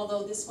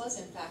 Although this was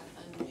in fact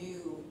a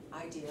new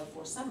idea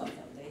for some of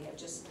them. They had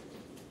just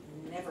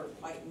never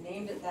quite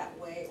named it that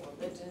way or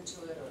lived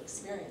into it or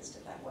experienced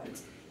it that way.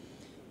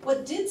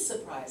 What did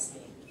surprise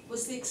me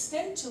was the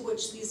extent to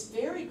which these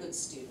very good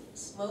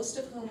students, most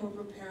of whom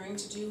were preparing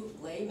to do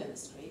lay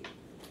ministry,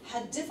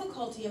 had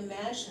difficulty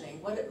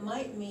imagining what it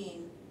might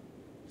mean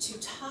to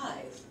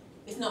tithe,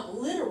 if not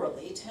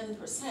literally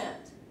 10%,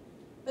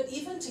 but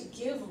even to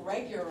give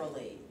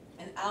regularly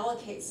and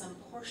allocate some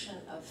portion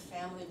of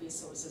family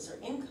resources or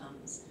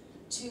incomes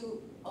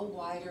to a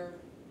wider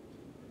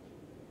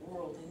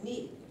world in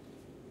need.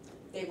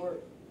 They were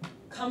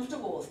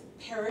comfortable with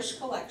parish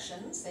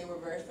collections, they were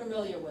very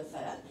familiar with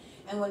that,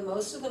 and when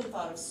most of them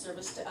thought of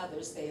service to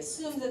others, they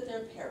assumed that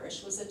their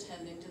parish was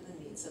attending to the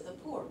needs of the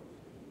poor.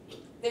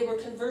 They were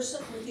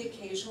conversant with the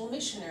occasional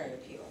missionary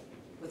appeal,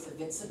 with the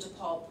Vincent de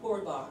Paul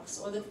Poor Box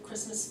or the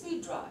Christmas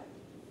food drive.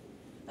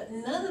 But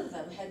none of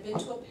them had been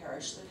to a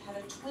parish that had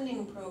a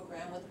twinning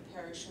program with a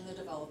parish in the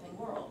developing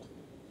world.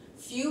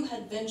 Few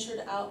had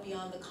ventured out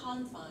beyond the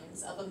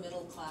confines of a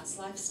middle-class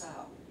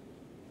lifestyle.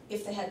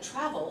 If they had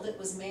traveled, it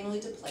was mainly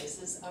to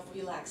places of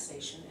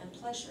relaxation and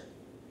pleasure.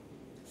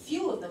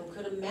 Few of them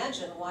could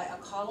imagine why a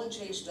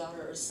college-age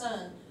daughter or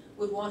son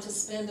would want to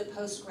spend a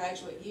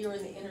postgraduate year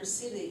in the inner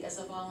city as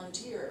a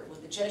volunteer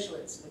with the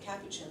Jesuits, the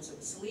Capuchins, or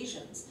the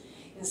Salesians,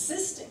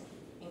 insisting,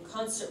 in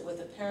concert with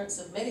the parents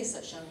of many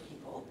such young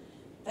people,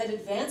 that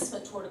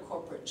advancement toward a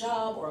corporate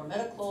job or a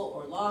medical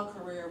or law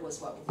career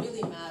was what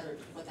really mattered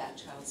for that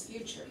child's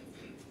future.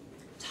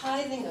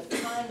 Tithing of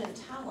time and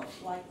talent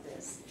like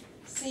this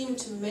seemed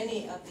to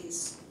many of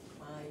these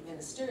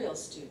ministerial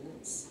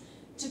students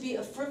to be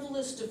a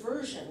frivolous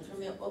diversion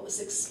from what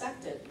was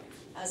expected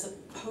as a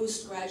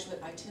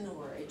postgraduate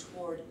itinerary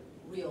toward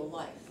real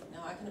life.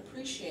 Now I can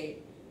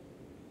appreciate,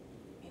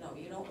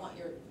 you don't want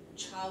your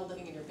child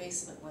living in your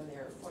basement when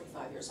they're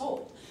 45 years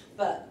old,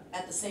 but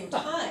at the same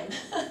time,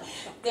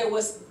 there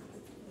was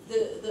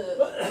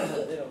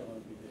They don't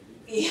want to be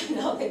babies. yeah,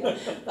 no, they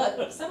don't,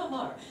 but some of them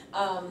are.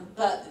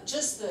 But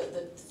just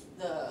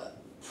the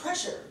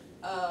pressure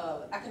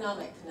of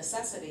economic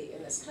necessity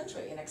in this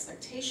country and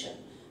expectation,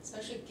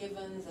 especially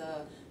given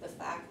the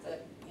fact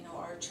that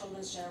our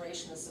children's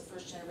generation is the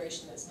first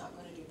generation that's not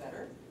going to do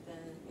better than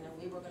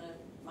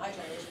my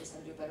generation is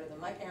going to do better than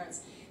my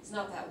parents. It's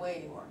not that way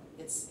anymore.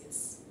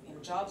 It's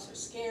jobs are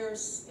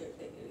scarce.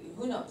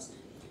 Who knows?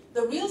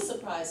 The real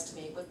surprise to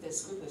me with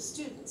this group of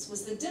students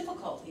was the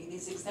difficulty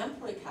these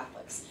exemplary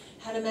Catholics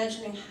had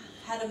imagining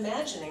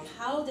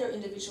how their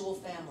individual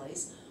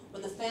families, or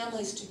the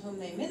families to whom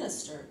they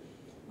minister,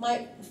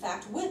 might in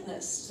fact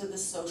witness to the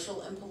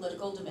social and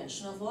political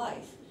dimension of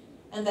life,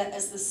 and that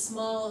as the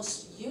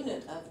smallest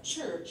unit of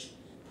church,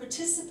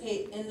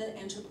 participate in the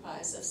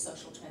enterprise of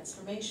social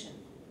transformation.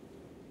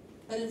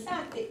 But in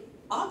fact, the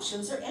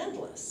options are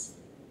endless.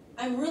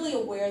 I'm really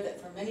aware that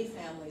for many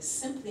families,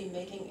 simply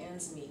making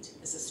ends meet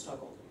is a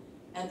struggle,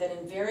 and that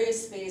in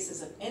various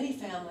phases of any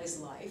family's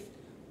life,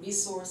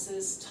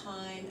 resources,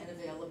 time, and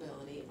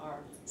availability are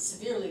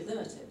severely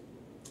limited.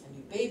 A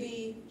new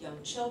baby,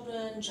 young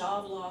children,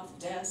 job loss,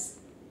 death,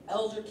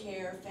 elder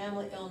care,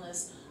 family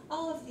illness,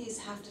 all of these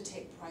have to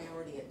take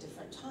priority at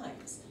different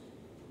times.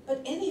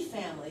 But any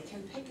family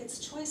can pick its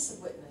choice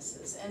of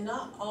witnesses, and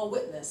not all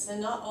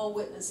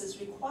witnesses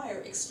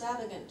require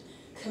extravagant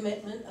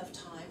commitment of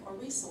time or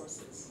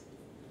resources.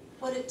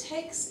 What it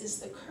takes is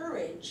the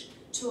courage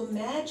to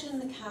imagine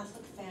the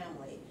Catholic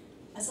family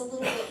as a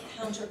little bit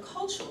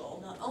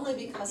countercultural, not only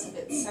because of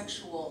its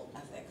sexual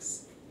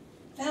ethics.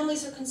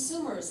 Families are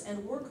consumers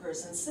and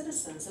workers and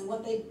citizens in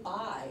what they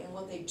buy and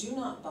what they do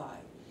not buy,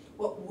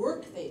 what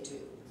work they do,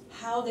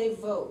 how they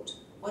vote,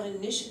 what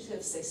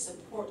initiatives they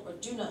support or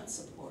do not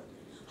support,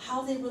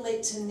 how they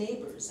relate to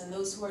neighbors and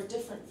those who are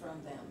different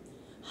from them,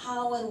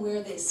 how and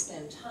where they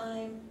spend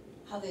time,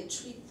 how they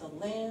treat the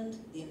land,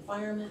 the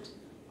environment.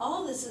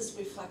 All this is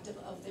reflective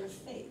of their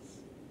faith.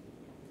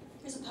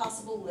 Here's a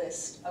possible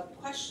list of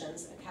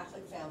questions a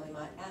Catholic family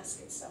might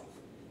ask itself.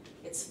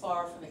 It's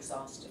far from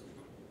exhaustive.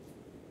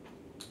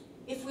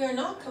 If we are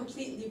not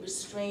completely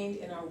restrained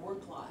in our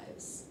work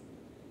lives,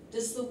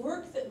 does the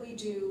work that we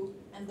do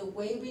and the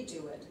way we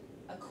do it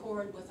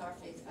accord with our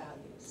faith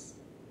values?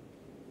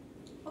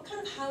 What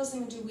kind of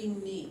housing do we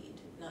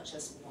need, not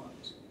just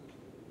want?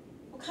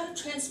 What kind of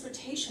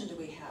transportation do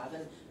we have,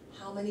 and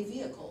how many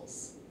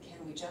vehicles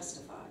can we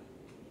justify?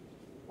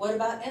 What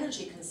about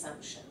energy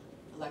consumption?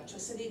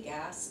 Electricity,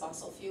 gas,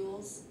 fossil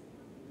fuels?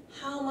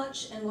 How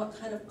much and what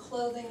kind of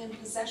clothing and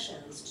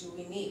possessions do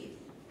we need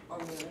or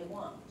merely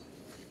want?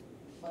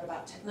 What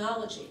about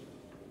technology,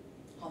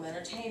 home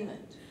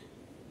entertainment?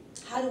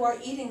 How do our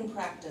eating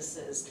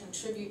practices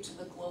contribute to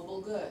the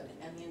global good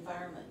and the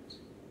environment?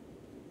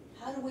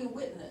 How do we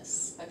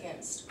witness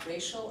against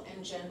racial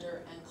and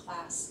gender and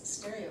class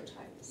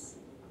stereotypes?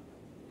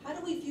 How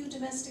do we view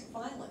domestic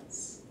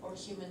violence or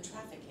human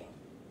trafficking?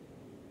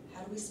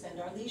 How do we spend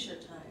our leisure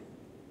time?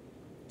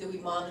 Do we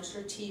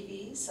monitor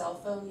TV, cell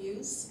phone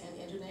use, and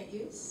internet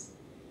use?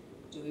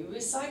 Do we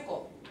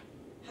recycle?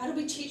 How do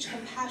we teach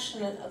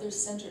compassion and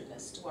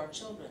other-centeredness to our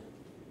children?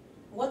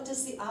 What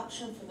does the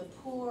option for the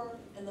poor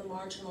and the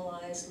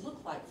marginalized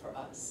look like for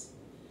us?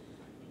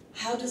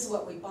 How does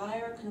what we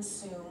buy or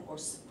consume or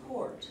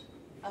support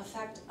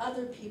affect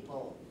other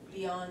people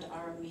beyond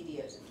our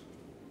immediate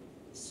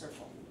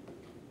circle?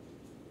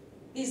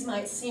 These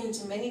might seem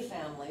to many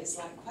families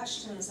like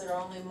questions that are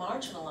only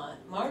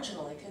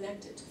marginally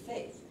connected to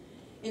faith.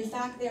 In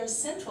fact, they are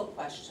central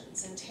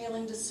questions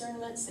entailing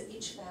discernments that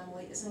each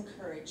family is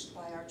encouraged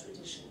by our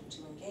tradition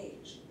to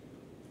engage.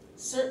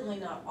 Certainly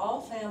not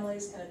all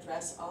families can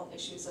address all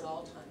issues at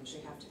all times. You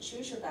have to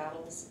choose your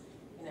battles.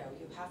 You know,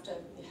 you have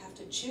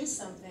to choose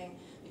something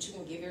that you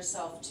can give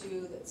yourself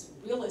to that's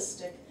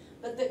realistic,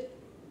 but that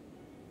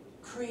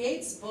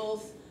creates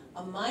both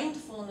a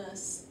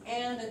mindfulness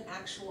and an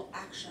actual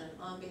action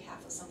on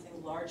behalf of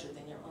something larger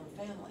than your own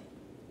family.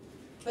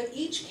 But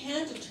each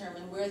can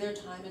determine where their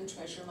time and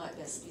treasure might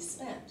best be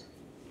spent,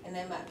 and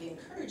they might be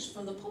encouraged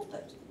from the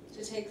pulpit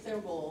to take their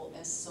role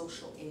as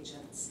social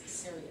agents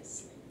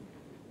seriously.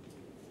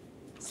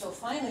 So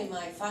finally,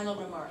 my final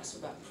remarks are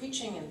about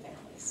preaching in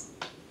families.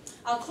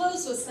 I'll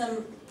close with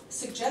some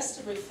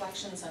suggestive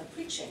reflections on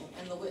preaching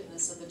and the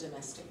witness of the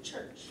domestic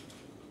church.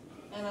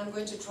 And I'm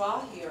going to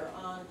draw here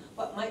on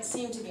what might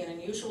seem to be an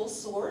unusual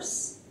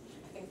source.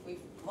 I think we've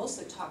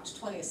mostly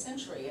talked 20th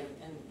century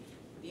and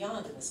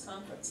beyond in this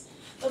conference.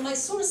 But my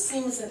source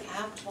seems an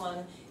apt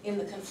one in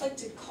the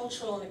conflicted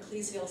cultural and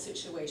ecclesial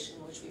situation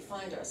in which we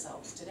find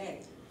ourselves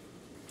today.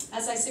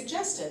 As I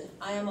suggested,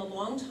 I am a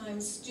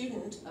longtime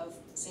student of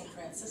St.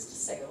 Francis de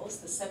Sales,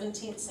 the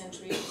 17th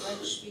century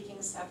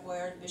French-speaking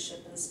Savoyard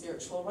bishop and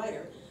spiritual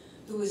writer,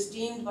 who was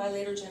deemed by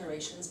later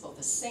generations both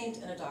a saint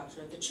and a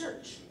doctor of the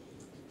church.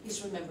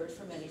 He's remembered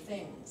for many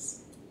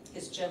things.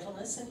 His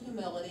gentleness and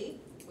humility,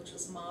 which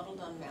was modeled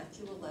on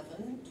Matthew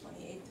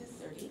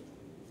 11:28-30,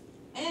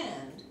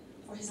 and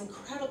for his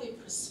incredibly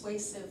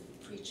persuasive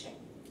preaching,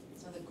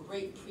 one of the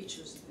great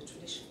preachers of the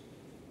tradition.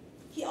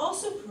 He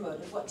also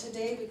promoted what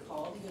today we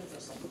call the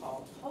universal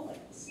call to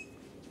holiness.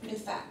 In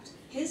fact,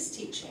 his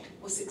teaching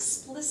was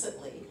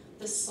explicitly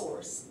the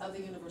source of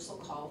the universal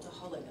call to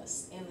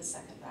holiness in the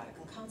Second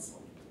Vatican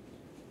Council.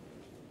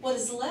 What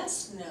is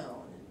less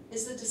known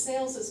is that de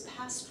Sales'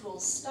 pastoral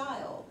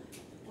style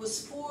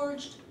was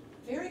forged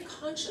very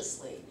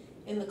consciously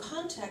in the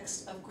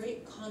context of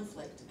great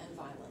conflict and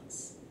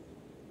violence.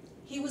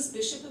 He was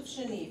Bishop of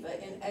Geneva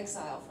in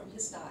exile from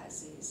his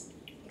diocese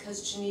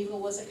because Geneva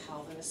was a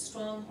Calvinist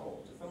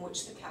stronghold from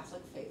which the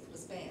Catholic faith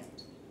was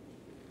banned.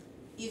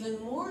 Even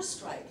more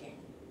striking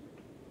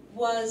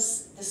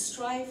was the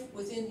strife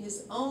within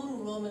his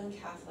own Roman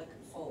Catholic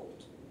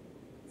fold.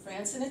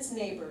 France and its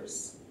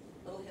neighbors,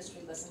 little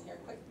history lesson here,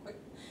 quick.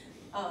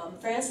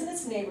 France and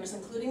its neighbors,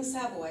 including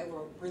Savoy,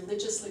 were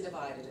religiously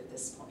divided at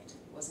this point.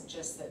 It wasn't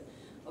just that,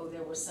 oh,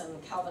 there were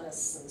some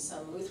Calvinists and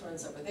some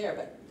Lutherans over there,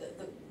 but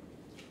the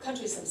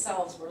countries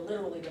themselves were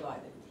literally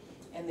divided,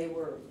 and they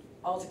were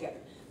all together.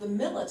 The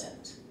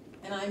militant,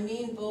 and I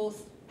mean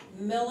both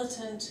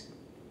militant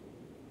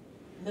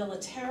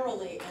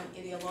militarily and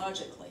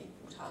ideologically,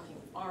 we're talking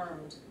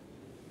armed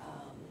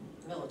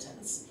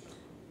militants,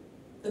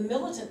 the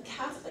Militant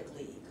Catholic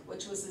League,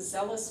 which was a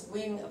zealous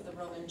wing of the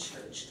Roman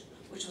Church,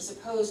 which was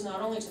opposed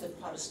not only to the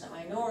Protestant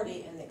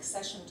minority in the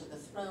accession to the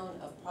throne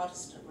of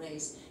Protestant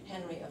race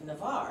Henry of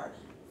Navarre,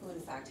 who in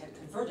fact had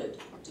converted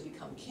to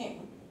become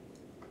king.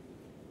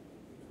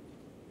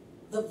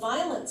 The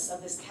violence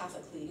of this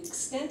Catholic League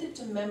extended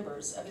to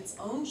members of its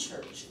own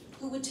church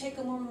who would take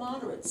a more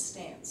moderate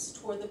stance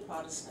toward the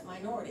Protestant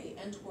minority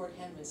and toward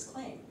Henry's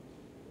claim.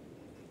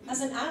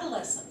 As an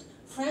adolescent,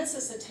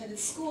 Francis attended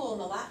school in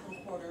the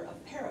Latin Quarter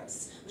of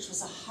Paris, which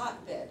was a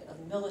hotbed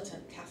of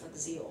militant Catholic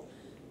zeal.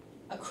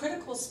 A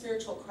critical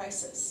spiritual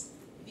crisis,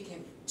 he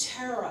became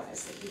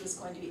terrorized that he was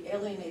going to be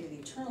alienated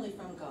eternally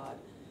from God,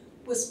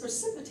 was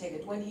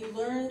precipitated when he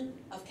learned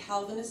of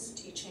Calvinist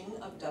teaching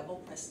of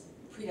double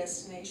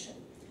predestination.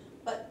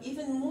 But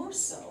even more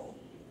so,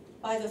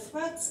 by the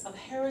threats of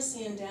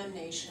heresy and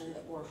damnation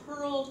that were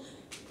hurled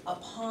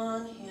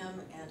upon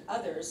him and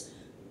others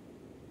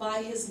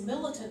by his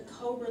militant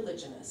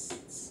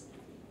co-religionists,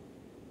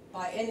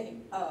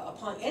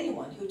 upon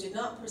anyone who did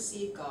not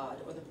perceive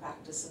God or the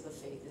practice of the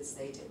faith as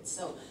they did.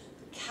 So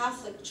the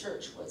Catholic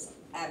Church was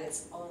at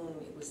its own,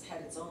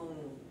 had its own,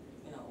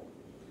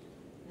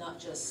 not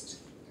just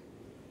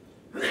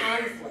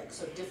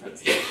conflicts or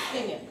differences of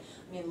opinion.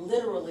 I mean,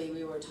 literally,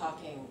 we were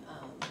talking,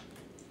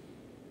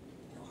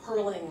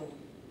 hurling,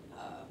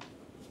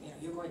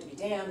 you're going to be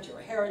damned, you're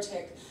a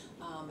heretic,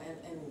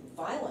 and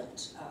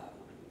violent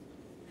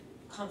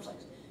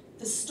conflict.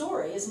 The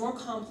story is more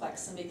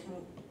complex and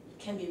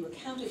can be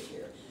recounted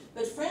here,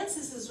 but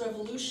Francis's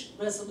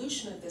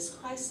resolution of this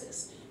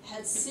crisis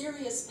had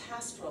serious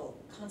pastoral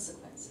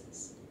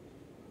consequences.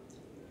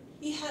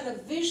 He had a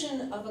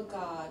vision of a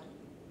God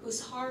whose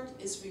heart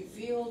is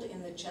revealed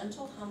in the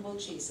gentle, humble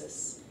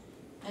Jesus,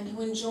 and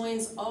who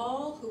enjoins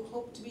all who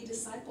hope to be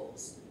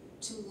disciples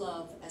to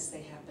love as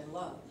they have been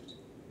loved.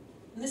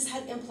 And this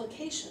had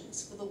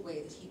implications for the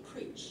way that he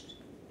preached.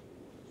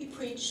 He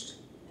preached,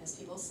 as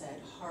people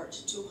said, heart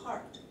to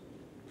heart,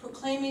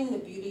 proclaiming the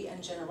beauty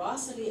and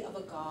generosity of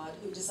a God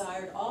who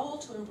desired all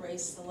to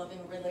embrace the loving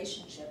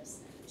relationships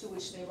to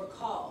which they were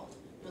called,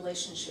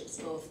 relationships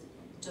both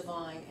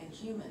divine and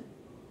human.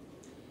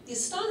 The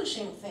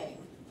astonishing thing,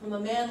 from a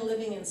man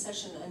living in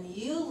such an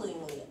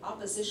unyieldingly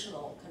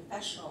oppositional,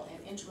 confessional,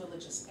 and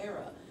interreligious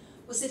era,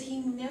 was that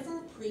he never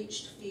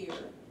preached fear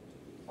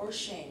or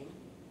shame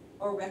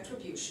or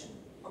retribution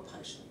or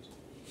punishment.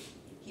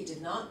 He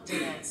did not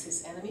denounce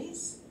his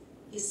enemies.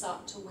 He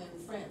sought to win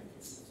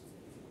friends.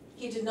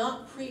 He did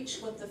not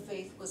preach what the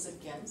faith was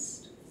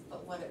against,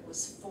 but what it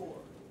was for.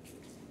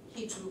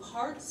 He drew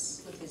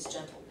hearts with his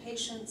gentle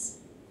patience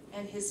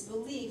and his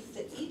belief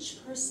that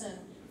each person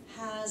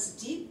has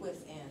deep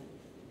within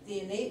the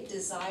innate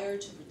desire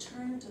to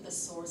return to the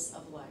source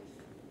of life.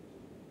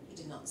 He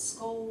did not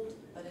scold,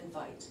 but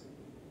invite.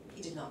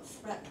 He did not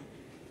threaten,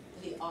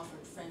 but he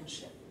offered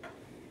friendship.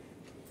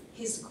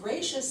 His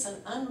gracious and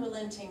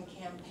unrelenting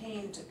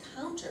campaign to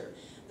counter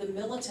the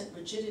militant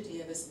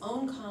rigidity of his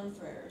own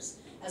confreres,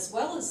 as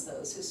well as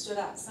those who stood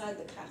outside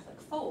the Catholic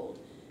fold,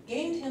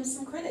 gained him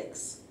some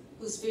critics,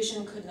 whose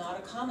vision could not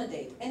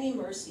accommodate any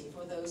mercy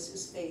for those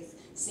whose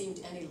faith seemed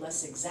any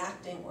less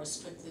exacting or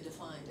strictly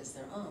defined as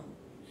their own.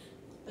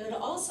 But it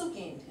also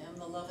gained him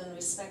the love and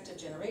respect of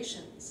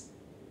generations,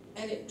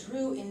 and it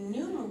drew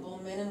innumerable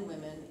men and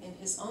women in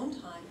his own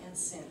time and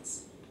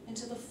since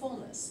into the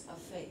fullness of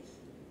faith.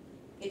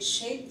 It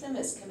shaped them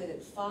as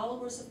committed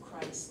followers of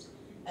Christ,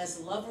 as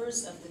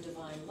lovers of the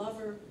divine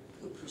lover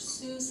who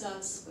pursues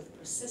us with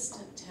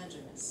persistent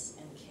tenderness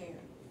and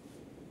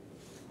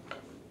care.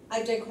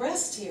 I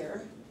digressed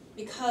here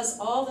because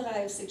all that I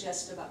have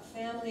suggested about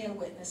family and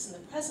witness in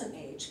the present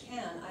age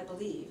can, I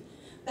believe,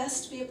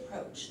 best be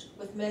approached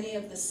with many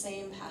of the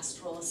same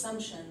pastoral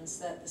assumptions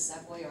that the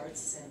Savoyard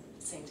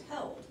saint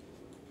held.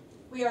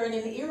 We are in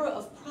an era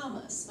of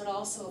promise, but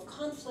also of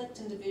conflict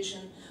and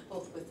division,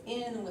 both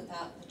within and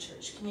without the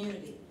church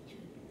community.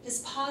 His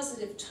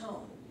positive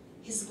tone,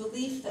 his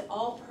belief that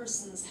all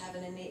persons have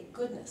an innate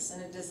goodness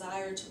and a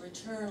desire to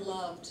return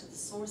love to the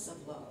source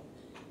of love,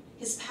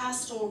 his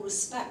pastoral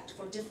respect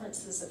for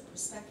differences of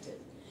perspective,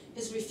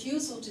 his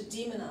refusal to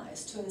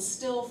demonize, to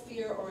instill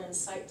fear or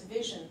incite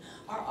division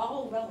are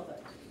all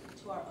relevant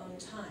to our own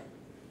time.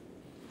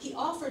 He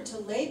offered to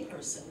lay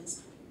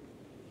persons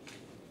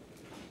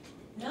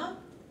not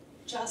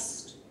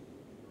just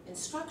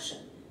instruction,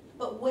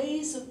 but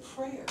ways of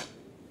prayer,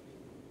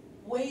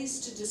 ways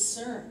to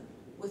discern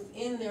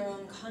within their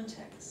own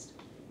context.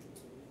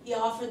 He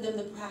offered them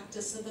the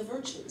practice of the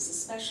virtues,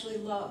 especially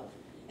love,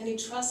 and he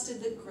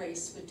trusted that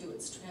grace would do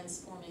its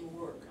transforming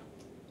work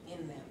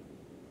in them.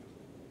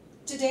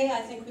 Today,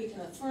 I think we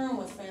can affirm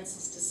with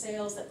Francis de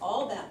Sales that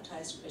all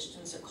baptized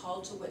Christians are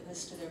called to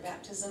witness to their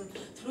baptism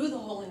through the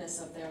holiness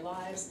of their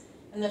lives,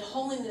 and that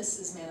holiness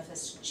is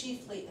manifested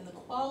chiefly in the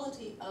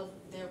quality of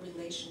their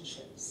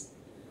relationships,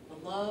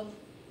 the love,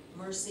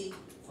 mercy,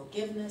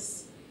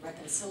 forgiveness,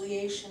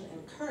 reconciliation,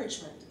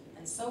 encouragement,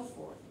 and so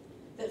forth,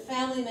 that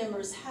family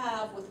members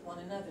have with one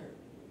another.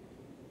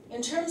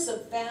 In terms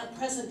of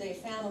present-day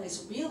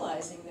families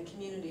realizing the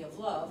community of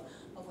love,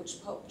 of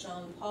which Pope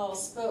John Paul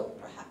spoke,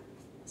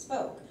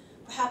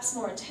 perhaps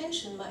more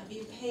attention might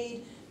be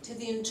paid to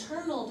the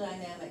internal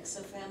dynamics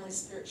of family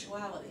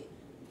spirituality,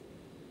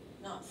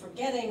 not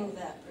forgetting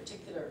that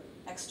particular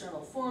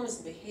external forms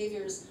and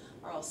behaviors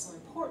are also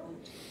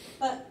important,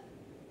 but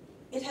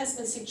it has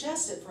been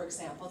suggested, for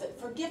example, that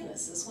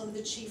forgiveness is one of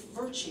the chief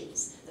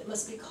virtues that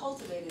must be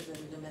cultivated in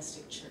the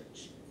domestic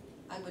church.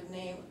 I would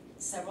name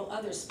several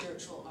other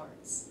spiritual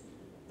arts: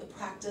 the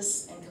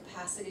practice and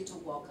capacity to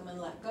welcome and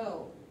let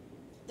go,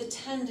 the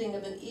tending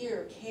of an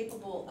ear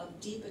capable of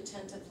deep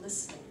attentive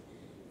listening,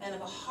 and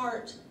of a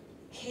heart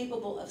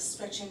capable of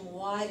stretching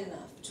wide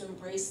enough to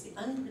embrace the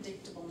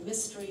unpredictable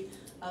mystery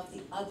of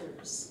the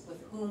others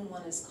with whom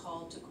one is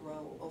called to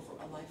grow over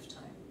a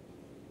lifetime.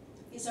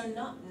 These are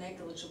not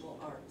negligible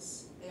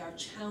arts. They are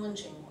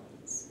challenging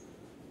ones.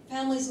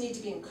 Families need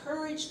to be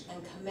encouraged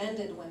and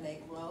commended when they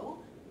grow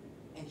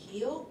and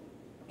heal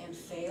and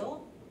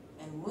fail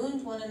and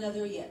wound one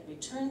another, yet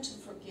return to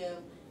forgive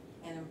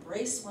and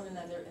embrace one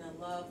another in a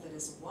love that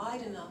is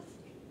wide enough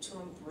to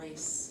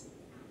embrace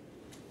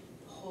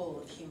the whole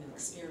of human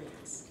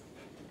experience.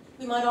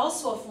 We might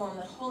also affirm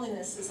that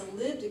holiness is a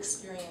lived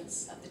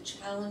experience of the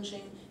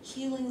challenging,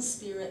 healing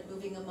spirit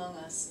moving among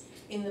us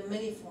in the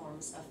many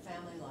forms of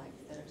family life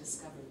that are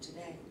discovered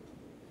today.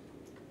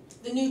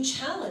 The new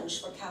challenge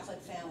for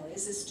Catholic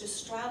families is to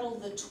straddle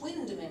the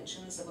twin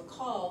dimensions of a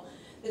call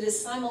that is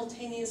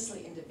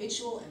simultaneously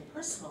individual and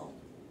personal,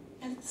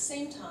 and at the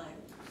same time,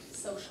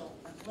 social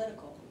and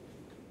political.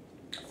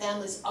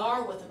 Families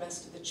are, with the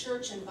rest of the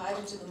church,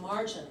 invited to the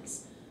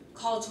margins,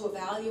 called to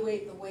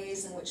evaluate the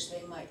ways in which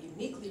they might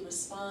uniquely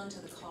respond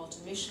to the call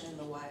to mission in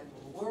the wide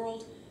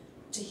world,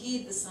 to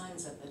heed the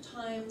signs of the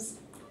times,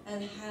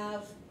 and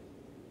have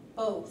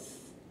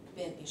both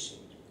been issued.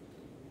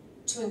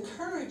 To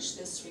encourage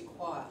this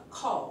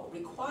call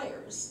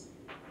requires,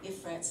 if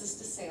Francis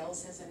de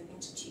Sales has anything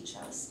to teach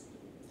us,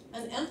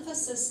 an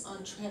emphasis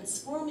on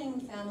transforming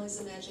families'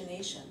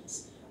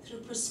 imaginations through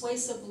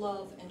persuasive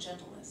love and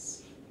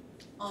gentleness,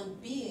 on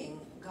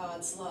being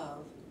God's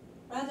love,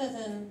 rather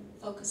than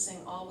focusing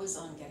always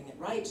on getting it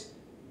right,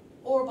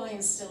 or by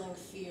instilling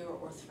fear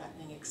or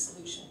threatening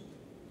exclusion.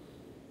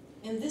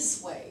 In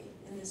this way,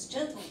 in this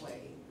gentle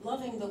way,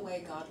 loving the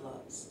way God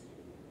loves,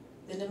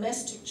 the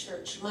domestic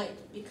church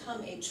might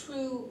become a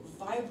true,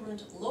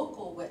 vibrant,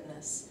 local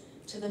witness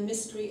to the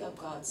mystery of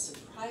God's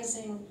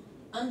surprising,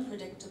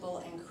 unpredictable,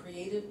 and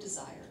creative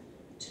desire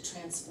to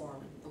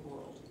transform the world.